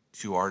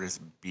two artists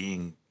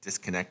being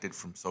disconnected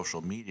from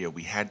social media,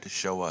 we had to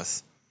show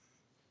us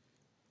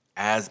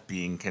as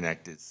being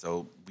connected.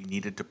 So we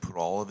needed to put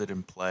all of it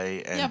in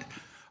play. And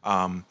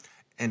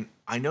and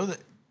I know that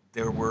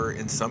there were,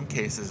 in some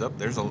cases,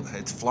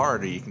 it's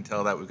Florida. You can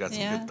tell that we've got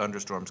some good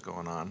thunderstorms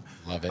going on.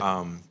 Love it.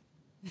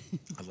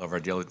 I love our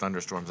daily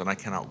thunderstorms, and I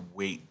cannot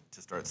wait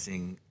to start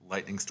seeing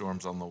lightning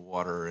storms on the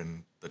water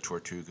and the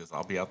Tortugas.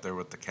 I'll be out there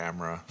with the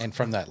camera. And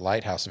from that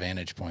lighthouse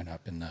vantage point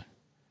up in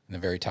the in the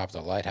very top of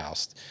the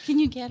lighthouse. Can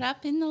you get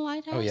up in the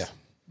lighthouse? Oh, yeah.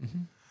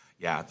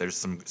 Yeah, there's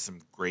some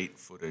great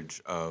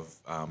footage of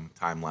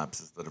time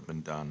lapses that have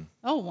been done.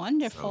 Oh,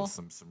 wonderful.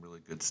 So some really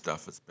good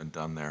stuff has been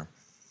done there.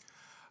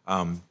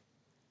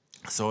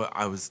 So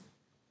I was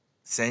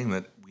saying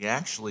that we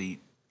actually,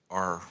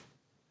 our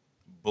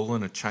bull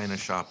in a china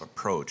shop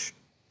approach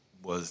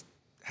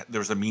there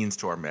was a means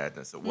to our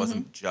madness. It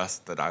wasn't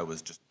just that I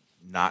was just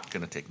not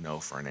going to take no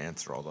for an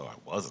answer, although I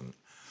wasn't.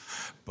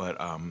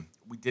 But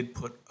we did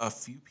put a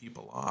few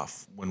people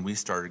off. When we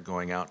started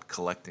going out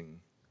collecting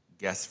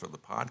guests for the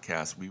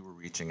podcast, we were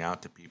reaching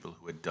out to people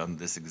who had done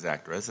this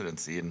exact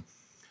residency. And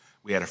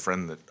we had a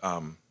friend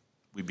that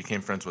we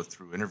became friends with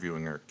through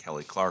interviewing her,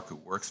 Kelly Clark, who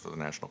works for the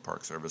National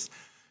Park Service.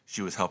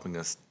 She was helping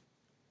us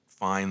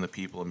find the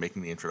people and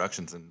making the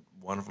introductions. And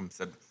one of them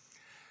said,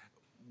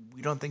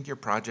 "We don't think your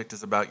project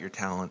is about your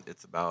talent.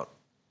 It's about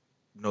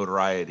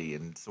notoriety,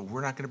 and so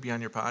we're not going to be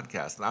on your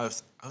podcast." And I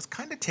was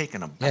kind of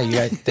taken aback.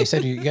 Yeah, they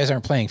said you guys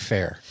aren't playing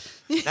fair.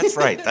 That's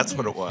right. That's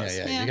what it was.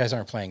 Yeah, you guys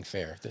aren't playing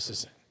fair. This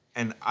is...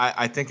 And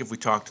I think if we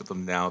talked to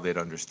them now, they'd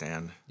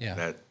understand Yeah.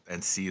 that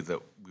and see that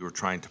we were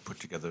trying to put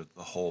together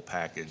the whole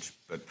package.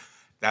 But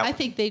I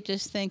think they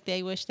just think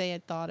they wish they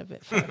had thought of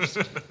it first.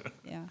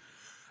 Yeah.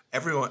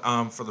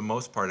 everyone, for the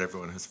most part,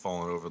 everyone has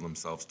fallen over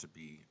themselves to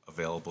be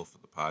available for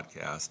the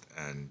podcast,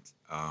 and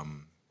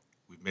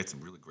we've made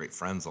some really great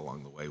friends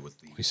along the way with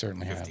the We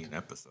certainly 15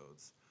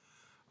 episodes.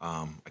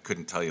 I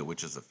couldn't tell you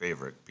which is a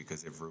favorite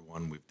because every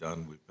one we've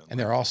done, we've been. And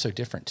they're all so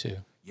different, too.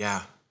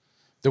 Yeah.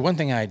 The one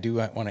thing I do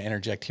want to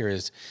interject here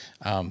is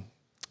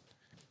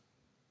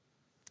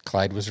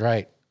Clyde was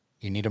right.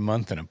 You need a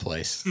month in a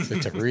place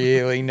to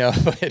really know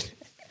it.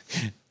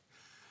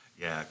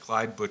 Yeah,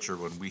 Clyde Butcher,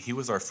 he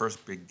was our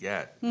first big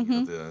get. You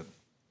know, the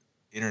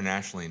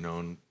internationally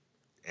known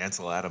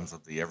Ansel Adams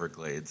of the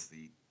Everglades,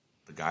 the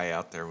guy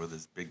out there with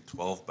his big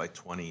 12 by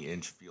 20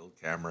 inch field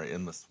camera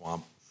in the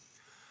swamp.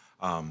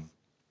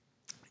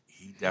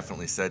 He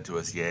definitely said to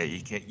us, "Yeah,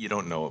 you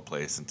don't know a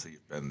place until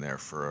you've been there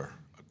for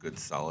a good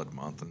solid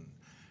month," and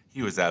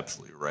he was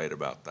absolutely right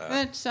about that.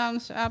 That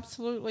sounds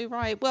absolutely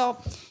right.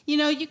 Well,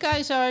 you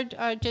guys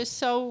are just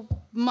so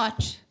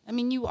much. I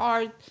mean, you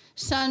are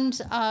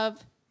sons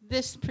of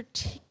this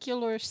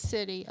particular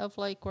city of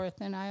Lake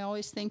Worth, and I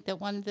always think that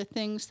one of the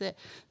things that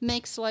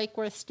makes Lake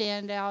Worth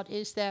stand out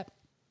is that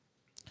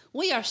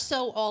we are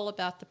so all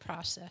about the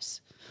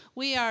process.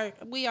 We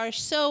are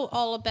so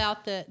all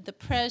about the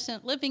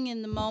present, living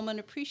in the moment,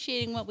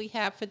 appreciating what we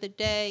have for the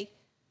day.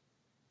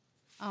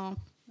 Oh,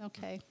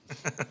 okay.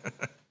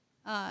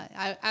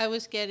 I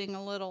was getting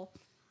a little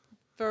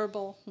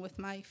verbal with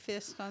my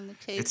fist on the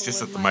table. It's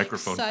just in that the my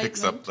microphone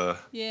picks up the...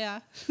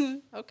 Yeah,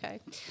 okay.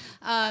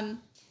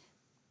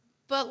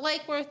 But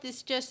Lake Worth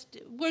is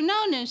we're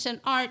known as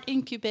an art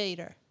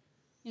incubator.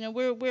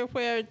 We're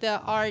where the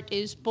art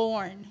is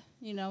born,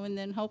 and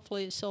then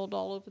hopefully it's sold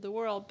all over the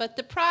world. But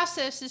the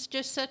process is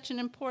just such an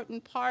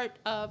important part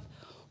of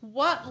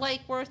what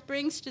Lake Worth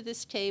brings to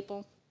this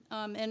table,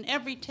 and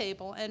every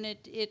table. And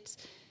it's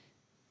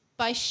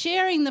by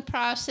sharing the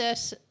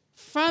process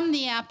from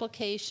the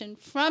application,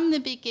 from the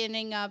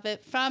beginning of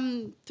it,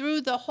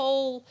 through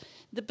the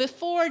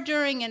before,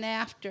 during, and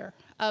after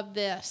of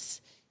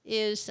this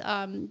is,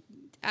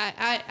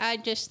 I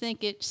just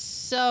think it's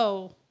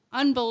so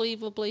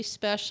unbelievably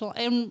special.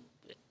 And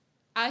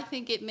I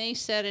think it may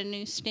set a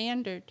new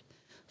standard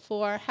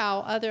for how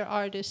other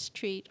artists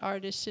treat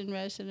artists in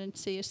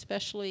residency,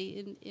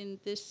 especially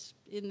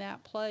in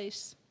that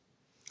place.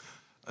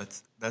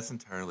 That's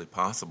entirely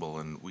possible.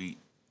 And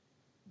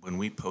when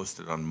we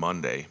posted on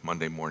Monday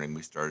morning,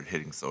 we started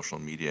hitting social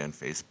media and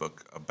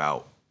Facebook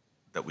about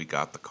that we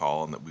got the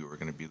call and that we were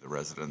going to be the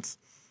residents.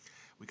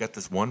 We got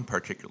this one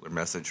particular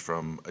message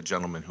from a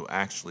gentleman who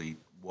actually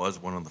was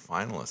one of the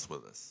finalists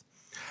with us.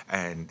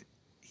 And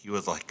he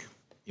was like,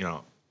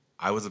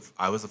 I was a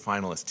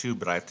finalist too,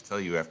 but I have to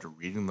tell you, after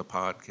reading the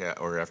podcast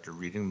or after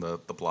reading the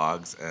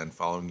blogs and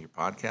following your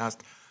podcast,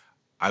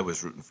 I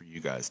was rooting for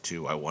you guys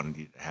too. I wanted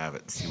you to have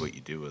it and see what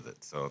you do with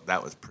it. So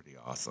that was pretty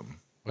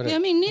awesome.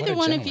 Neither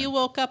one of you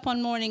woke up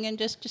one morning and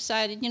just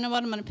decided, you know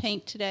what, I'm going to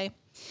paint today.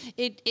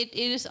 It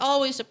is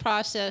always a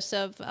process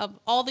of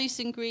all these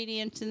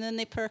ingredients, and then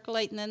they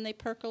percolate, and then they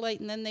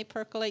percolate, and then they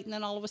percolate, and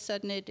then all of a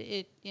sudden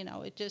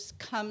it just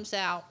comes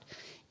out.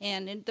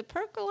 And the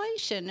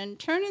percolation and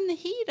turning the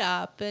heat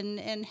up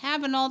and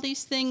having all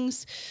these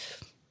things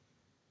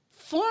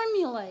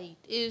formulate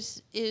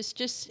is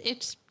just,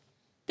 it's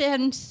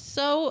been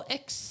so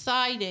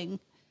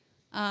exciting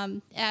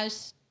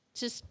as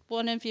just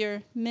one of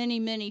your many,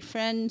 many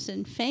friends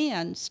and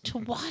fans to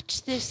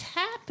watch this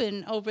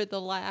happen over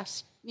the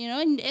last,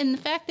 and the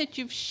fact that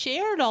you've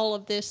shared all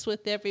of this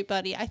with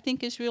everybody, I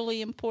think is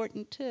really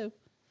important too.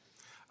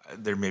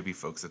 There may be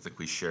folks that think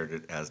we shared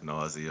it as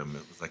nauseum.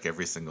 It was like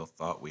every single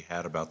thought we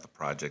had about the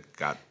project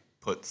got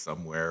put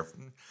somewhere.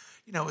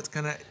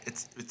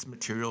 It's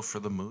material for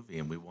the movie,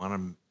 and we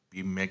want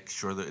to make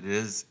sure that it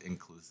is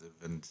inclusive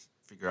and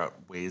figure out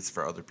ways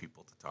for other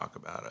people to talk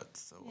about it.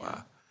 So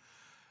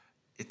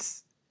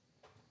it's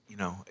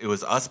it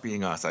was us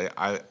being us.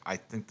 I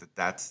think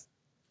that's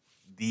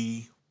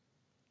the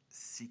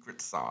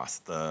secret sauce.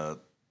 The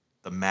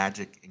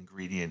magic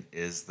ingredient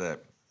is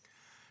that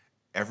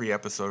every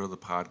episode of the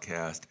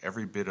podcast,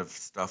 every bit of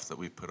stuff that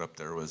we put up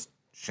there was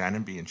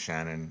Shannon being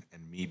Shannon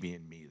and me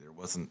being me. There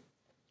wasn't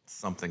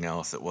something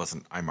else. It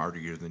wasn't I'm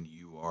artier than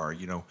you are.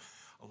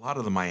 A lot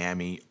of the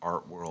Miami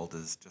art world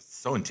is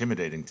just so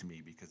intimidating to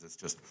me because it's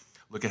just,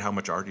 look at how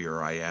much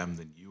artier I am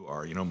than you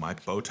are. My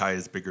bow tie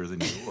is bigger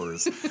than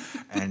yours.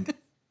 And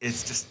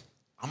it's just,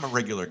 I'm a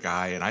regular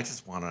guy and I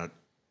just want to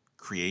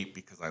create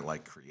because I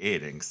like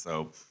creating.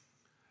 So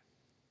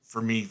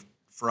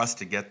for us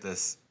to get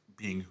this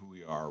being who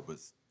we are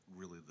was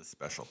really the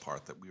special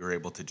part, that we were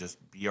able to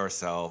just be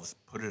ourselves,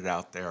 put it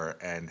out there,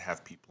 and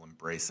have people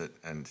embrace it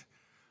and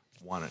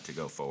want it to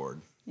go forward.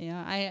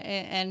 Yeah,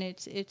 and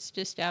it's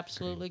just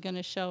absolutely going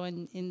to show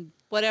in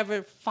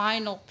whatever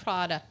final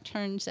product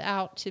turns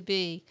out to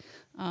be.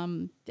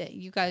 That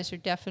you guys are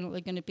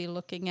definitely going to be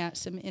looking at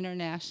some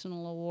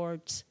international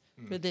awards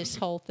for this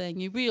whole thing.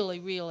 You really,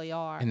 really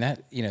are. And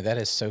that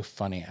is so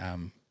funny.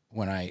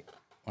 When I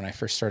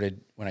first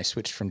started, when I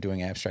switched from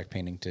doing abstract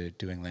painting to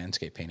doing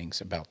landscape paintings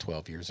about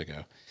 12 years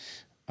ago,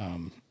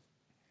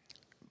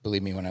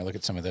 believe me, when I look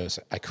at some of those,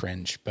 I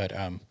cringe. But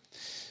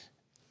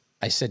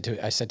I said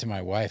to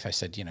my wife, I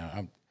said,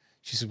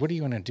 she said, what do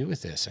you want to do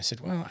with this? I said,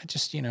 well, I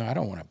just, I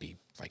don't want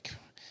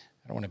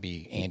to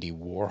be Andy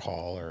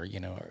Warhol or,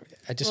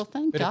 I just, well,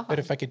 thank God. But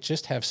if I could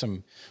just have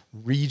some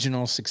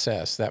regional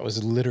success, that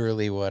was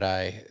literally what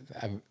I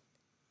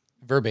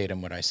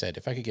verbatim what I said.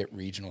 If I could get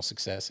regional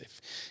success,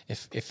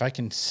 if I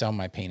can sell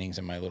my paintings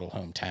in my little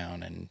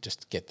hometown and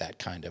just get that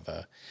kind of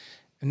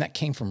and that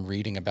came from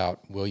reading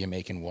about William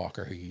Aiken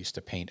Walker, who used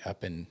to paint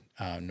up in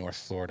North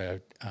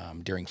Florida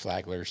during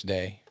Flagler's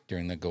Day,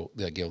 during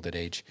the Gilded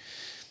Age.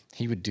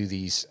 He would do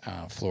these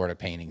Florida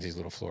paintings, these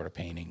little Florida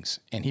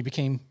paintings, and he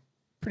became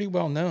pretty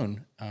well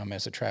known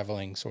as a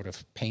traveling sort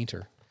of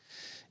painter.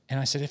 And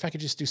I said, if I could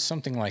just do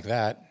something like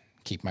that,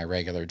 keep my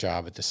regular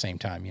job at the same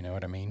time, you know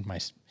what I mean?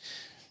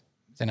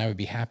 Then I would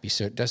be happy.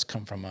 So it does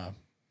come from a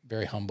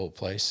very humble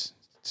place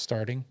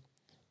starting.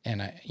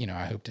 And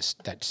I hope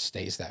that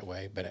stays that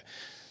way. But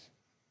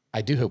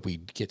I do hope we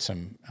get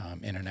some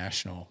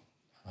international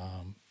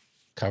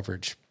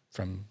coverage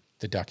from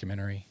the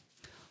documentary.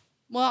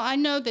 Well, I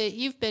know that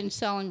you've been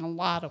selling a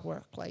lot of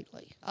work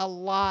lately,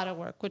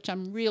 which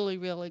I'm really,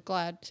 really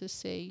glad to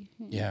see.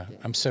 Yeah,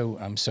 I'm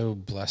so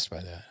blessed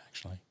by that,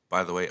 actually.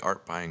 By the way,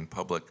 Art Buying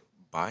Public,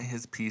 buy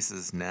his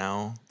pieces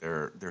now.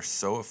 They're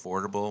so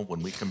affordable.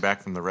 When we come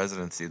back from the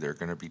residency, they're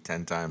going to be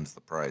 10 times the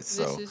price.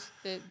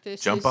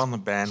 This jump on the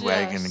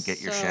bandwagon and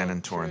get your so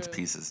Shannon Torrance true.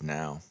 Pieces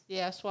now.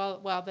 Yes,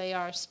 while they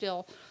are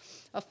still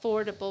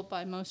affordable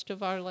by most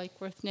of our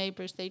Lake Worth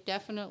neighbors, they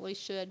definitely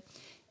should.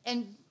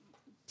 And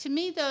to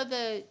me, though,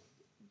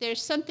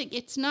 there's something,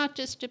 it's not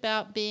just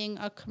about being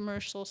a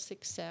commercial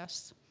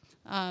success.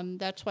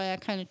 That's why I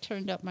kind of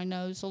turned up my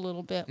nose a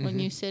little bit when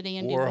you said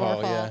Andy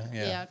Warhol.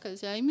 Yeah,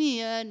 because I'm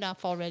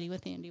enough already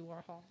with Andy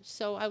Warhol.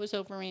 So I was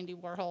over Andy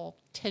Warhol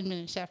 10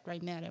 minutes after I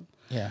met him.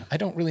 Yeah, I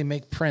don't really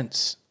make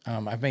prints.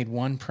 I've made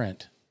one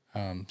print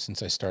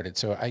since I started.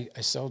 So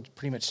I sell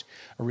pretty much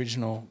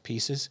original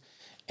pieces,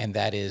 and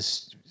that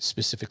is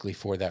specifically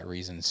for that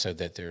reason, so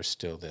that there's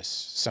still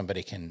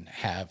somebody can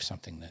have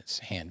something that's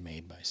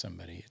handmade by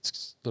somebody.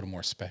 It's a little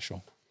more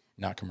special,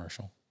 not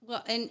commercial.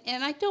 Well, and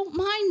I don't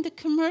mind the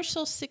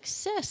commercial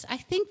success. I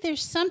think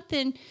there's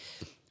something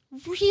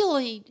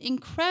really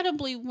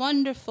incredibly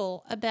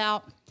wonderful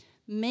about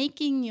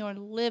making your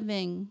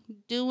living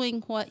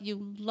doing what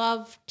you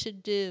love to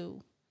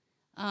do.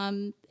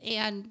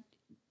 And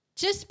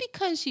just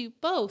because you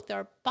both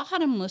are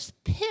bottomless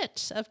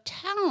pits of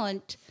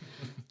talent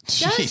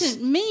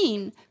doesn't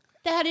mean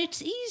that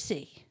it's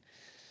easy.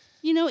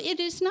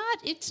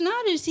 It's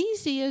not as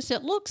easy as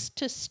it looks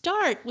to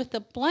start with a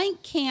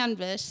blank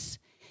canvas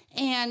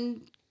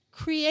and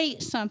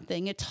create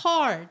something. It's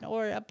hard,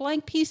 or a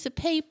blank piece of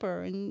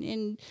paper,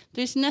 and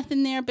there's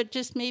nothing there but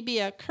just maybe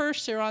a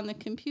cursor on the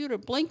computer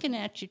blinking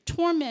at you,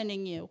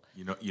 tormenting you.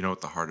 You know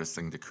what the hardest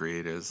thing to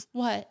create is?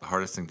 What? The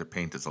hardest thing to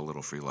paint is a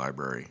little free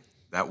library.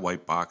 That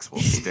white box will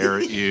stare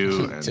at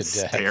you and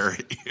stare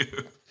at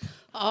you.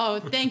 Oh,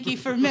 thank you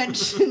for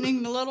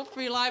mentioning the little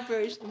free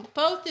libraries.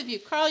 Both of you.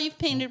 Carl, you've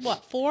painted,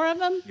 what, 4 of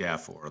them? Yeah,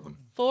 4 of them.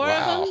 4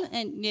 Wow. of them?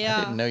 And yeah. I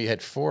didn't know you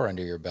had 4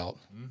 under your belt.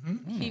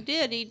 Mm-hmm. He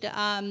did.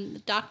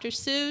 Dr.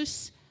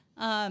 Seuss,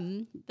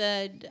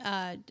 It's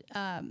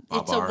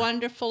a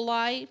Wonderful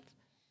Life,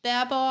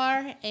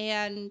 Babar,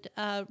 and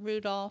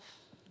Rudolph.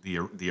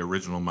 The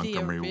original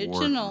Montgomery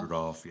Ward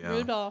Rudolph, yeah.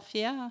 Rudolph,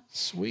 yeah.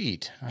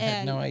 Sweet. I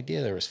had no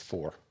idea there was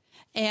 4.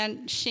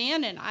 And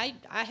Shannon, I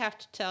have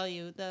to tell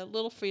you, the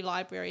Little Free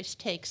Libraries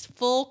takes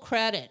full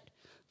credit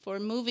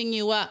for moving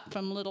you up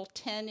from little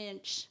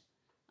 10-inch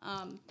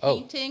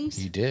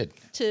paintings you did.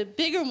 to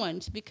bigger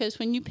ones, because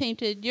when you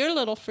painted your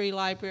Little Free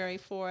Library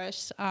for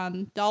us,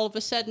 all of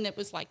a sudden it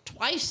was like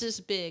twice as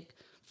big,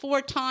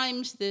 4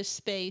 times this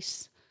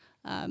space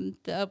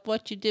of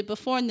what you did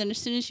before. And then as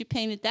soon as you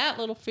painted that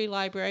Little Free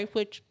Library,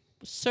 which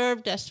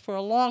served us for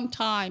a long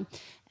time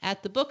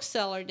at the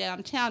bookseller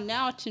downtown.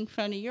 Now it's in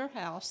front of your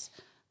house.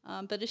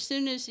 But as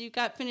soon as you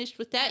got finished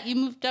with that, you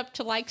moved up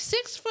to like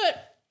 6-foot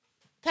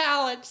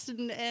pallets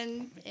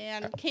and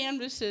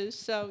canvases.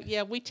 So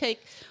yeah, we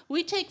take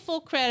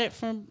full credit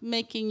for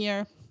making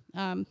your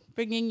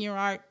bringing your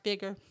art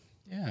bigger.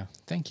 Yeah,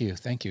 thank you.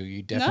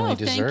 You definitely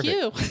deserve thank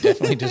you. it. You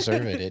definitely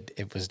deserve it.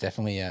 It was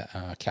definitely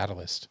a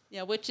catalyst.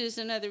 Yeah, which is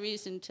another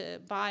reason to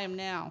buy them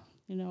now.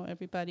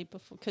 Everybody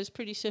before, because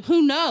pretty soon,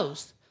 who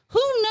knows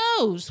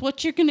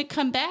what you're going to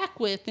come back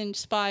with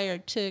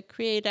inspired to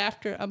create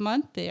after a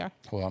month there.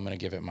 Well, I'm going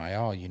to give it my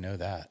all. You know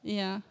that.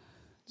 Yeah.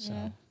 So.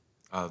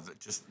 Yeah.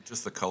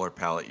 Just the color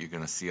palette you're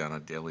going to see on a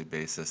daily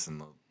basis and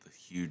the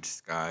huge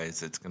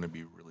skies, it's going to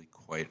be really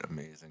quite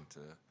amazing to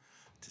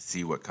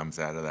see what comes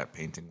out of that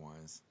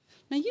painting-wise.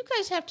 Now, you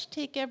guys have to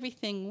take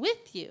everything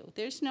with you.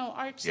 There's no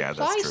art Yeah,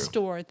 supply that's true.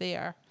 store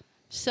there.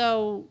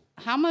 So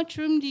how much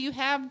room do you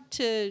have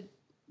to,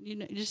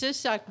 is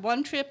this like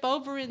one trip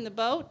over in the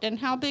boat? And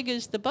how big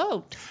is the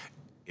boat?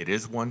 It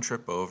is one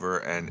trip over,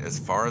 and as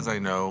far as I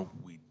know,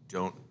 we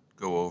don't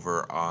go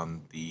over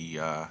on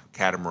the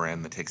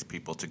catamaran that takes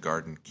people to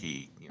Garden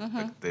Key,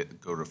 that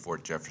go to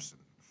Fort Jefferson.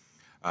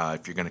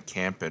 If you're going to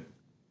camp at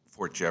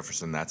Fort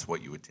Jefferson, that's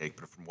what you would take.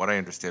 But from what I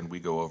understand, we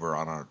go over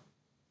on a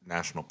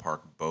national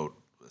park boat,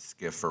 a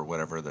skiff or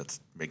whatever that's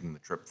making the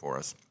trip for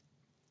us.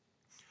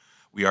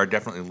 We are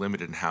definitely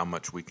limited in how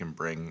much we can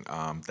bring.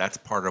 That's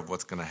part of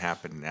what's going to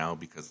happen now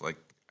because, like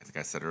I think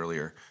I said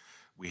earlier,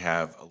 we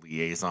have a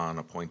liaison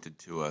appointed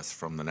to us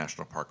from the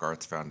National Park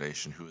Arts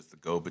Foundation who is the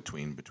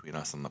go-between between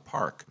us and the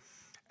park.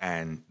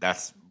 And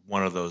that's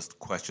one of those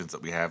questions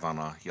that we have on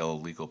a yellow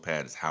legal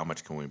pad is how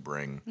much can we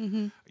bring?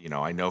 Mm-hmm.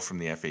 I know from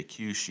the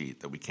FAQ sheet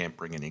that we can't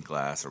bring any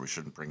glass or we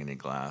shouldn't bring any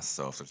glass.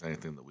 So if there's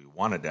anything that we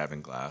wanted to have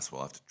in glass,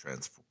 we'll have to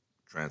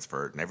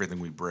transfer it. And everything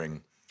we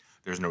bring,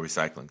 there's no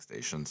recycling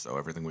station. So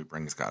everything we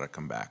bring has got to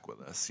come back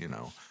with us,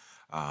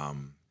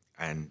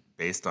 And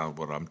based on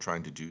what I'm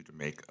trying to do to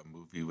make a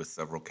movie with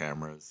several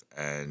cameras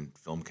and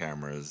film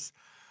cameras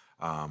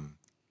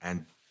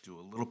and do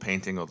a little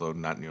painting, although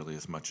not nearly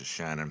as much as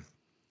Shannon,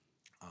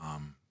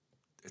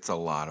 it's a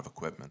lot of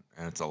equipment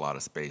and it's a lot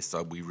of space.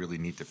 So we really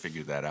need to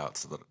figure that out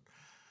so that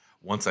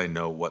once I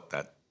know what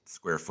that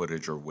square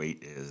footage or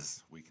weight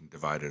is, we can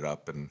divide it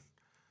up and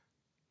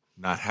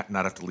not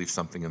have to leave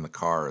something in the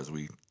car as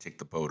we take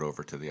the boat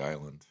over to the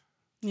island.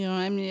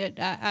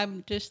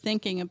 I'm just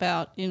thinking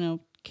about,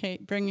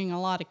 bringing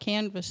a lot of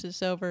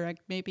canvases over. Like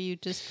maybe you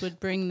just would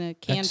bring the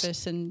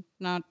canvas and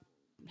not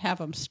have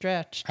them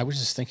stretch. I was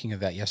just thinking of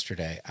that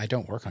yesterday. I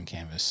don't work on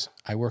canvas.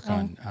 I work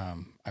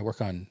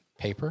on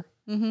paper,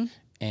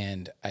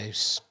 and I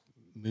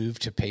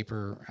moved to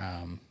paper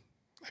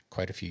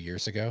quite a few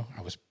years ago.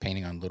 I was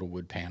painting on little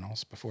wood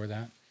panels before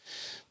that,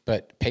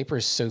 but paper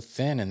is so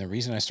thin, and the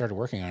reason I started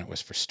working on it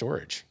was for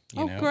storage.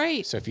 You know?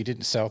 Great! So if you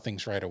didn't sell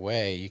things right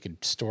away, you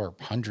could store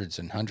hundreds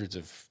and hundreds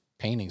of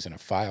paintings in a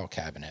file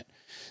cabinet.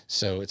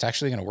 So it's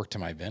actually going to work to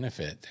my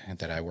benefit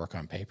that I work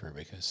on paper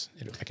because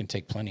I can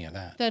take plenty of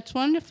that. That's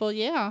wonderful.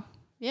 Yeah.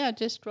 Yeah.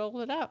 Just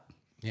roll it up.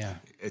 Yeah.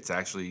 It's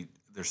actually,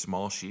 they're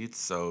small sheets.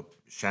 So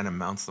Shannon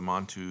mounts them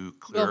onto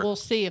clear. Well, we'll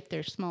see if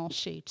they're small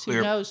sheets.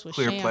 Who knows with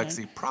clear Shannon.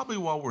 plexi. Probably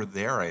while we're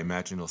there, I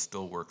imagine it'll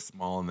still work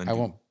small and then I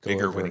won't go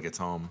bigger over, when it gets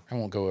home. I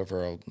won't go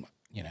over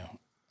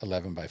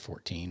 11 by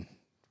 14.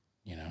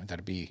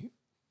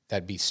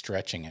 That'd be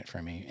stretching it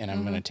for me. And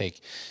I'm going to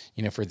take,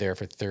 if we're there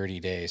for 30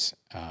 days,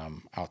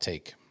 I'll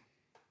take,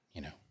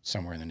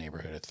 somewhere in the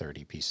neighborhood of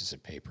 30 pieces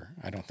of paper.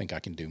 I don't think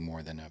I can do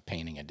more than a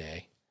painting a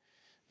day.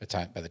 But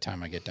by the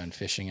time I get done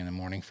fishing in the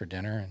morning for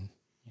dinner and,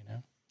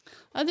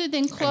 Other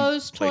than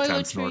closed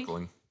Playtime toiletry.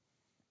 snorkeling.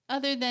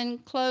 Other than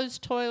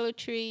closed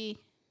toiletry,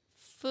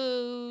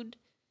 food.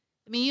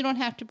 I mean, you don't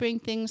have to bring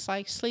things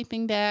like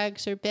sleeping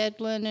bags or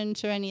bed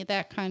linens or any of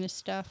that kind of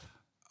stuff.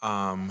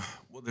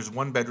 Well, there's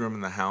one bedroom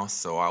in the house,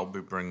 so I'll be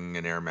bringing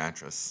an air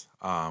mattress.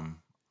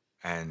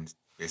 And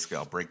basically,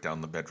 I'll break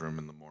down the bedroom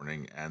in the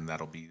morning, and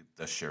that'll be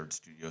the shared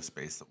studio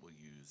space that we'll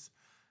use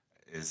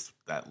is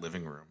that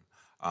living room.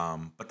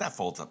 But that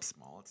folds up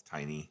small. It's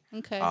tiny.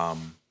 Okay.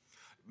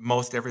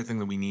 Most everything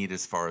that we need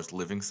as far as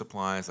living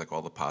supplies, like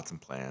all the pots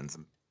and pans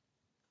and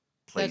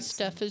plates. That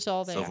stuff is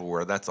all there.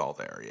 Silverware, that's all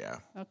there, yeah.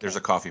 Okay. There's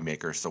a coffee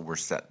maker, so we're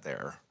set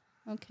there.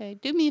 Okay.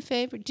 Do me a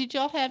favor. Did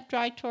y'all have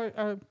Dry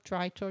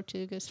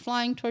Tortugas,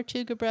 Flying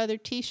Tortuga Brother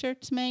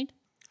T-shirts made?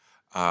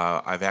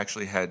 I've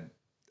actually had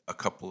a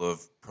couple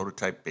of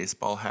prototype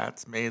baseball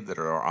hats made that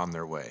are on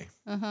their way.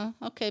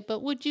 Okay,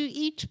 but would you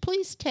each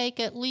please take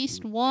at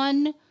least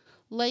one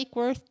Lake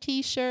Worth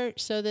T-shirt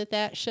so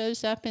that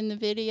shows up in the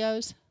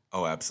videos?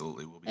 Oh,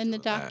 absolutely. We'll be and the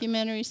doing that.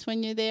 documentaries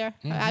when you're there.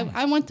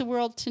 I want the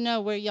world to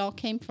know where y'all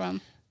came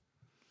from.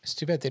 It's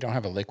too bad they don't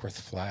have a Lake Worth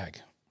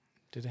flag.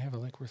 Do they have a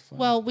Lake Worth flag?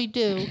 Well, we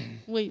do.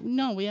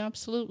 We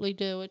absolutely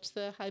do. It's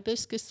the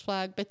hibiscus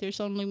flag, but there's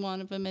only one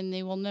of them, and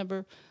they will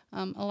never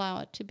allow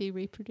it to be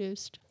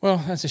reproduced.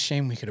 Well, that's a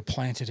shame. We could have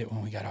planted it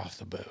when we got off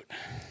the boat.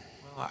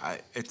 Well,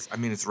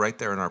 it's right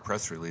there in our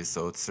press release,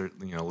 so it's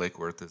certainly, Lake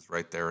Worth is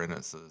right there in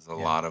it, so there's a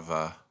lot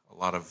a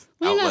lot of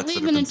We're not outlets that have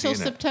leaving been until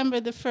seeing it. September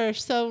the 1st,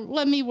 so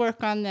let me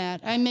work on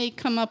that. I may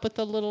come up with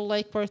a little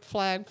Lake Worth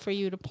flag for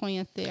you to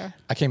plant there.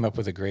 I came up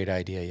with a great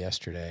idea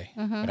yesterday,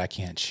 but I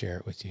can't share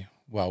it with you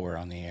while we're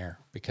on the air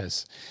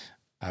because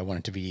I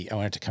want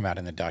it to come out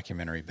in the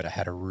documentary, but I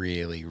had a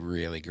really,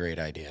 really great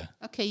idea.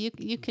 Okay,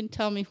 you can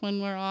tell me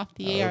when we're off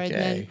the air, and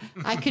Okay.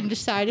 then I can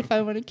decide if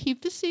I want to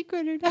keep the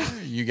secret or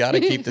not. You got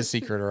to keep the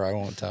secret or I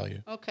won't tell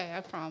you. Okay,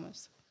 I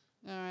promise.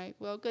 All right,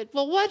 well, good.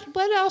 Well, what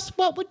else?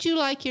 What would you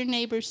like your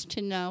neighbors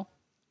to know?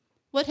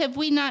 What have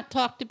we not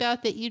talked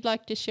about that you'd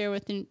like to share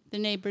with the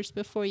neighbors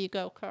before you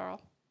go,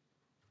 Carl?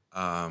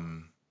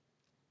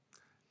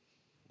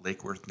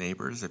 Lake Worth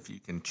neighbors, if you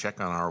can check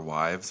on our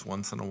wives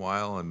once in a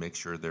while and make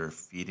sure they're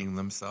feeding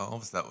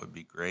themselves, that would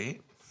be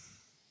great.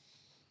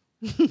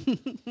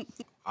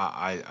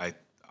 I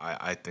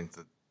think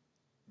that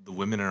the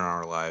women in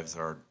our lives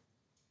are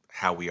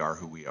how we are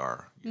who we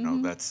are. You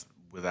know, that's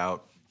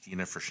without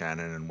Gina for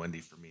Shannon and Wendy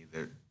for me,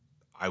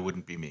 I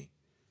wouldn't be me.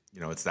 You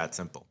know, it's that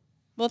simple.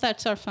 Well,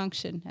 that's our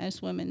function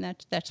as women.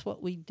 That's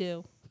what we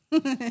do.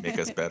 Make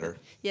us better.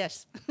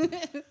 Yes.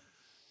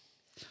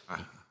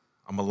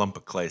 I'm a lump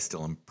of clay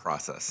still in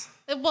process.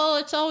 Well,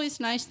 it's always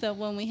nice, though,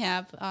 when we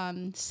have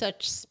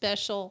such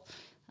special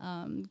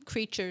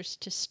creatures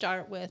to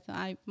start with.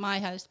 My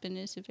husband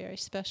is a very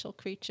special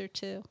creature,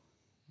 too.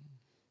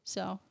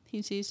 So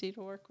he's easy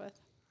to work with.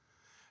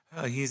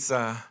 He's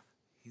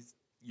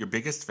your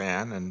biggest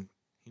fan, and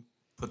he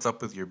puts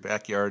up with your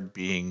backyard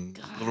being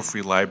a little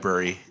free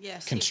library.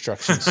 Yes.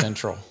 Construction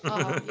Central.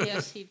 Oh,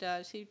 yes, he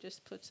does. He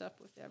just puts up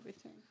with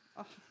everything.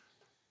 Oh,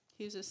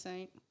 he's a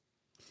saint.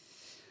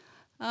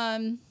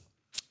 Let's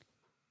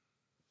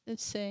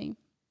see.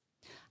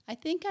 I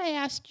think I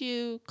asked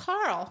you,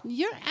 Carl.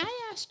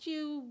 I asked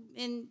you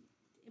in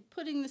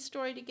putting the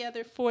story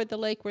together for the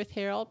Lake Worth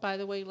Herald. By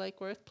the way,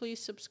 Lake Worth, please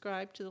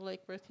subscribe to the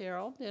Lake Worth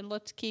Herald, and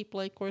let's keep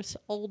Lake Worth's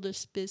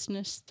oldest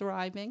business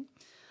thriving.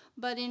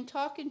 But in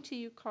talking to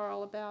you,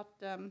 Carl, about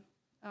the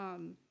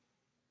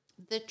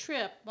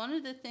trip, one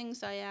of the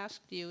things I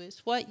asked you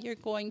is what you're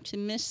going to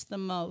miss the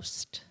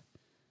most,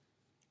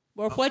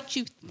 or what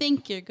you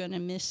think you're going to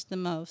miss the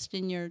most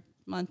in your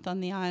month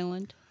on the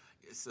island.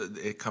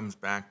 It comes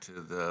back to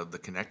the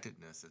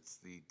connectedness. It's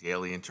the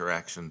daily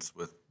interactions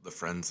with the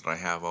friends that I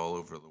have all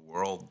over the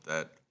world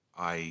that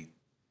I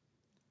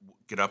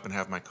get up and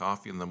have my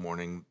coffee in the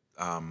morning.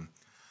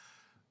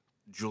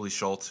 Julie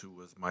Schultz, who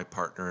was my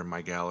partner in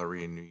my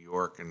gallery in New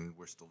York, and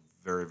we're still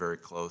very, very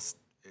close,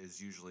 is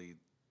usually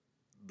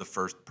the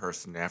first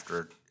person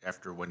after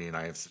Wendy and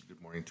I have said good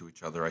morning to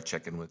each other. I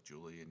check in with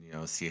Julie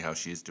and see how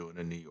she's doing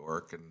in New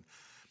York, and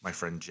my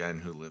friend Jen,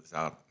 who lives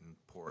out in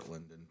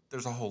Portland, and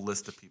there's a whole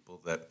list of people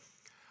that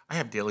I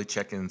have daily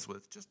check-ins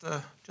with. Just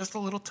a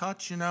little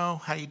touch,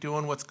 how you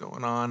doing, what's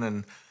going on,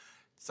 and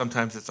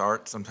sometimes it's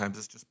art, sometimes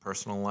it's just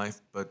personal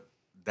life, but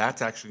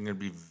that's actually going to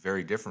be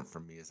very different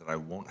from me, is that I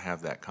won't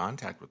have that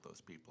contact with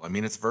those people. I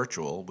mean, it's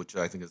virtual, which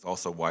I think is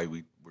also why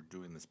we're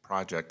doing this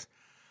project,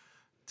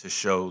 to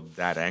show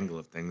that angle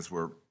of things,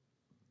 where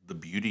the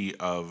beauty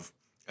of,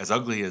 as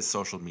ugly as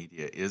social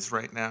media is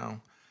right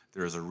now,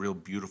 there is a real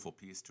beautiful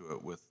piece to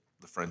it with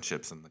the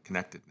friendships and the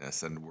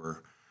connectedness, and we're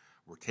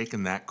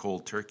taking that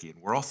cold turkey,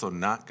 and we're also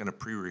not going to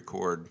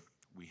pre-record.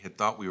 We had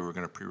thought we were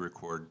going to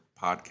pre-record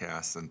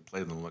podcasts and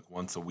play them like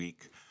once a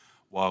week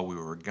while we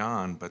were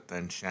gone, but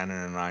then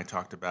Shannon and I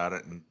talked about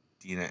it, and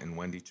Dina and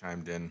Wendy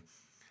chimed in,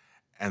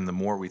 and the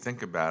more we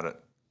think about it,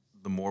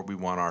 the more we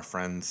want our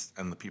friends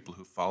and the people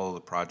who follow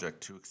the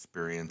project to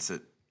experience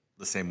it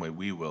the same way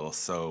we will.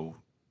 So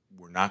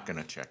we're not going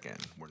to check in.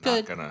 We're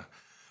not going to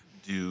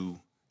do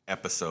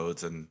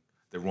episodes, and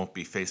there won't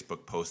be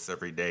Facebook posts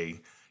every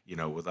day,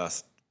 with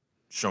us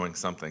showing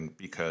something,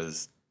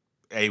 because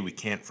A, we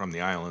can't from the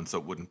island, so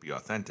it wouldn't be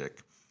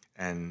authentic,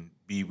 and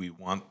B, we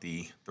want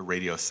the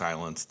radio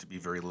silence to be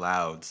very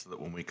loud, so that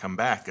when we come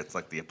back, it's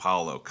like the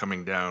Apollo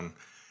coming down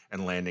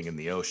and landing in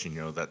the ocean,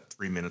 that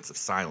 3 minutes of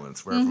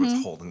silence where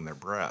everyone's holding their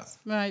breath.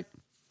 Right.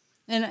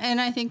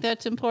 And I think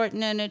that's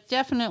important, and it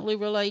definitely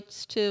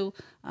relates to,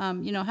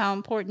 how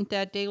important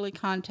that daily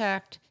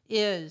contact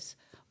is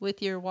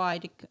with your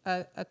wide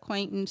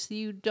acquaintance.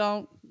 You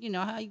don't,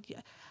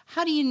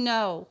 how do you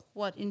know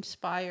what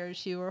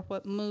inspires you or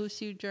what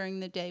moves you during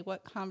the day,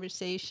 what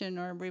conversation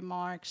or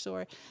remarks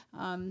or,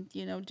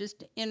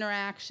 just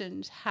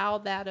interactions, how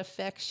that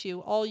affects you?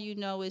 All you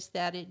know is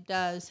that it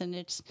does, and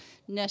it's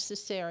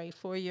necessary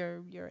for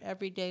your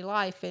everyday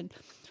life. And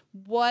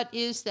what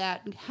is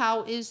that?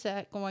 How is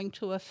that going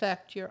to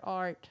affect your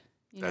art?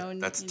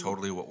 That's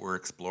totally what we're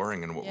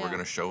exploring and what we're going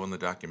to show in the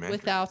documentary.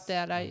 Without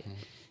that,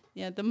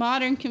 the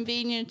modern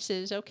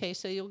conveniences. Okay,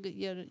 so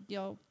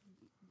you'll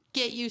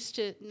get used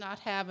to not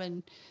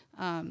having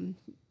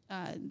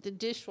the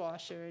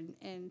dishwasher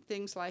and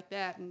things like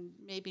that, and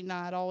maybe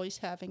not always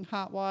having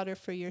hot water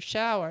for your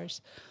showers.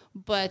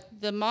 But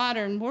the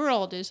modern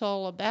world is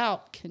all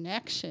about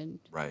connection.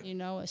 Right.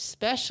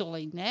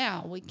 Especially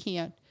now, we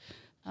can't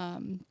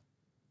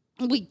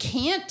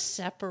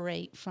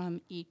separate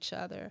from each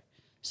other.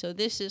 So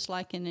this is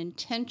like an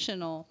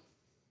intentional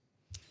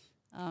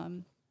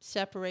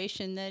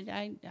separation that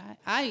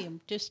I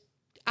am just,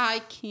 I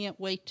can't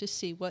wait to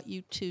see what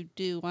you two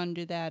do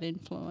under that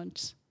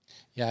influence.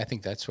 Yeah, I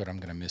think that's what I'm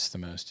going to miss the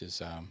most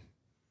is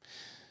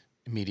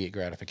immediate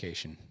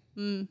gratification.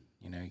 You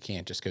know, you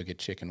can't just go get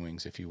chicken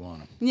wings if you want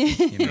them.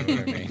 You know what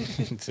I mean?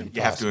 It's impossible.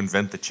 You have to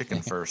invent the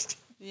chicken first.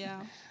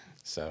 Yeah.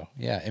 So,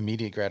 yeah,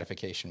 immediate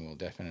gratification will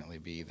definitely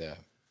be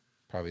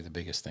probably the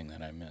biggest thing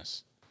that I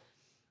miss.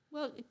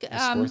 Well,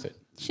 It's worth it.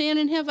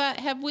 Shannon,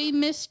 have we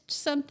missed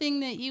something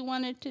that you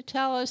wanted to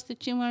tell us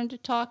that you wanted to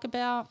talk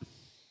about?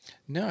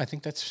 No, I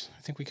think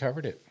we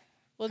covered it.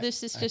 Well,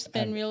 this has just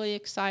been really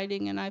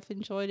exciting, and I've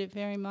enjoyed it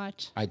very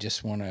much. I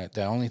just want to.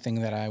 The only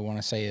thing that I want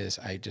to say is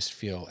I just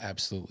feel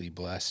absolutely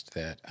blessed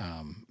that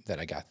that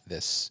I got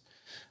this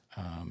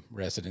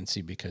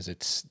residency, because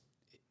it's,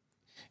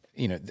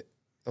 you know,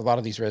 a lot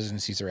of these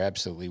residencies are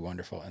absolutely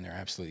wonderful and they're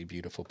absolutely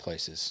beautiful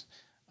places,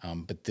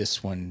 but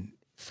this one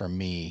for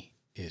me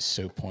is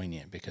so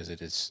poignant because it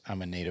is.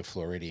 I'm a native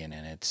Floridian,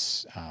 and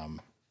it's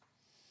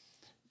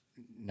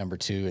number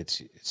two.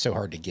 It's so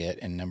hard to get,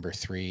 and number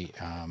three,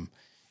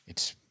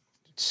 it's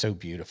so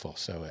beautiful.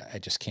 So I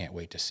just can't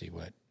wait to see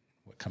what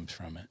comes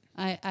from it.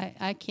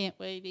 I can't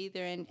wait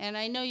either. And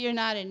I know you're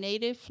not a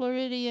native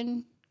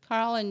Floridian,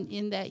 Carl,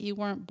 in that you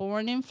weren't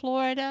born in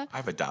Florida.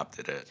 I've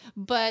adopted it.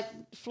 But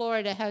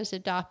Florida has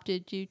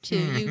adopted you, too.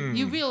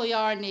 You really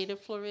are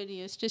native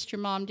Floridian. It's just your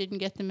mom didn't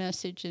get the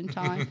message in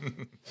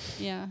time.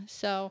 Yeah,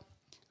 so...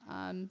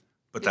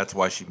 but that's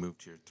why she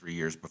moved here 3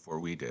 years before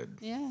we did.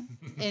 Yeah,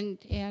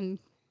 and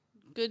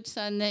good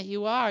son that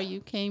you are, you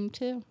came,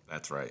 too.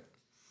 That's right.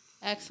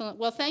 Excellent.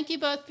 Well, thank you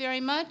both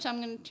very much.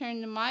 I'm going to turn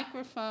the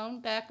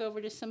microphone back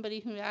over to somebody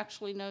who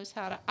actually knows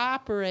how to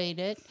operate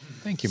it.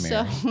 Thank you,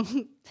 Mary. So,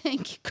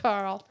 thank you,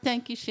 Carl.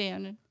 Thank you,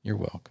 Shannon. You're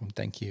welcome.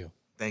 Thank you.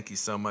 Thank you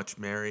so much,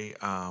 Mary.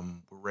 We're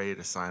ready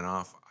to sign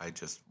off. I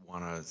just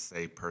want to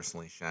say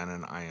personally,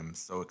 Shannon, I am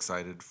so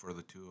excited for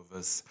the two of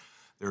us.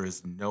 There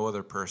is no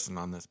other person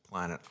on this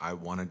planet I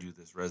want to do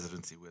this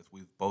residency with.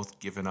 We've both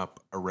given up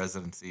a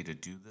residency to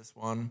do this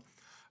one.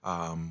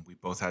 We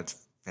both had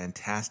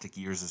fantastic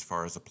years as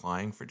far as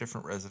applying for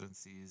different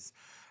residencies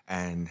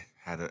and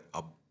had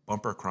a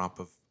bumper crop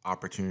of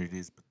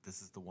opportunities, but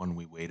this is the one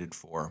we waited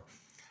for.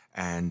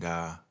 And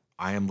I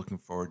am looking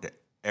forward to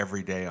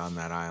every day on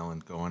that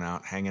island, going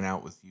out, hanging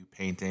out with you,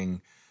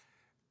 painting,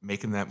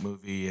 making that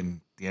movie,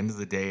 and the end of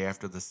the day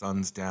after the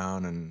sun's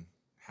down and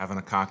having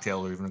a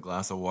cocktail or even a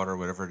glass of water,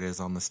 whatever it is,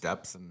 on the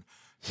steps and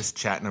just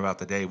chatting about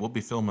the day. We'll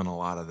be filming a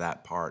lot of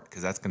that part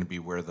because that's going to be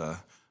where the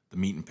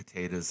meat and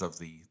potatoes of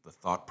the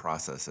thought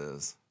process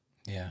is.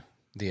 Yeah,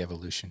 the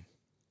evolution.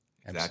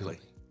 Exactly. Absolutely.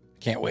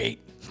 Can't wait.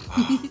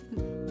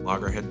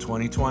 Loggerhead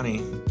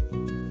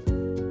 2020.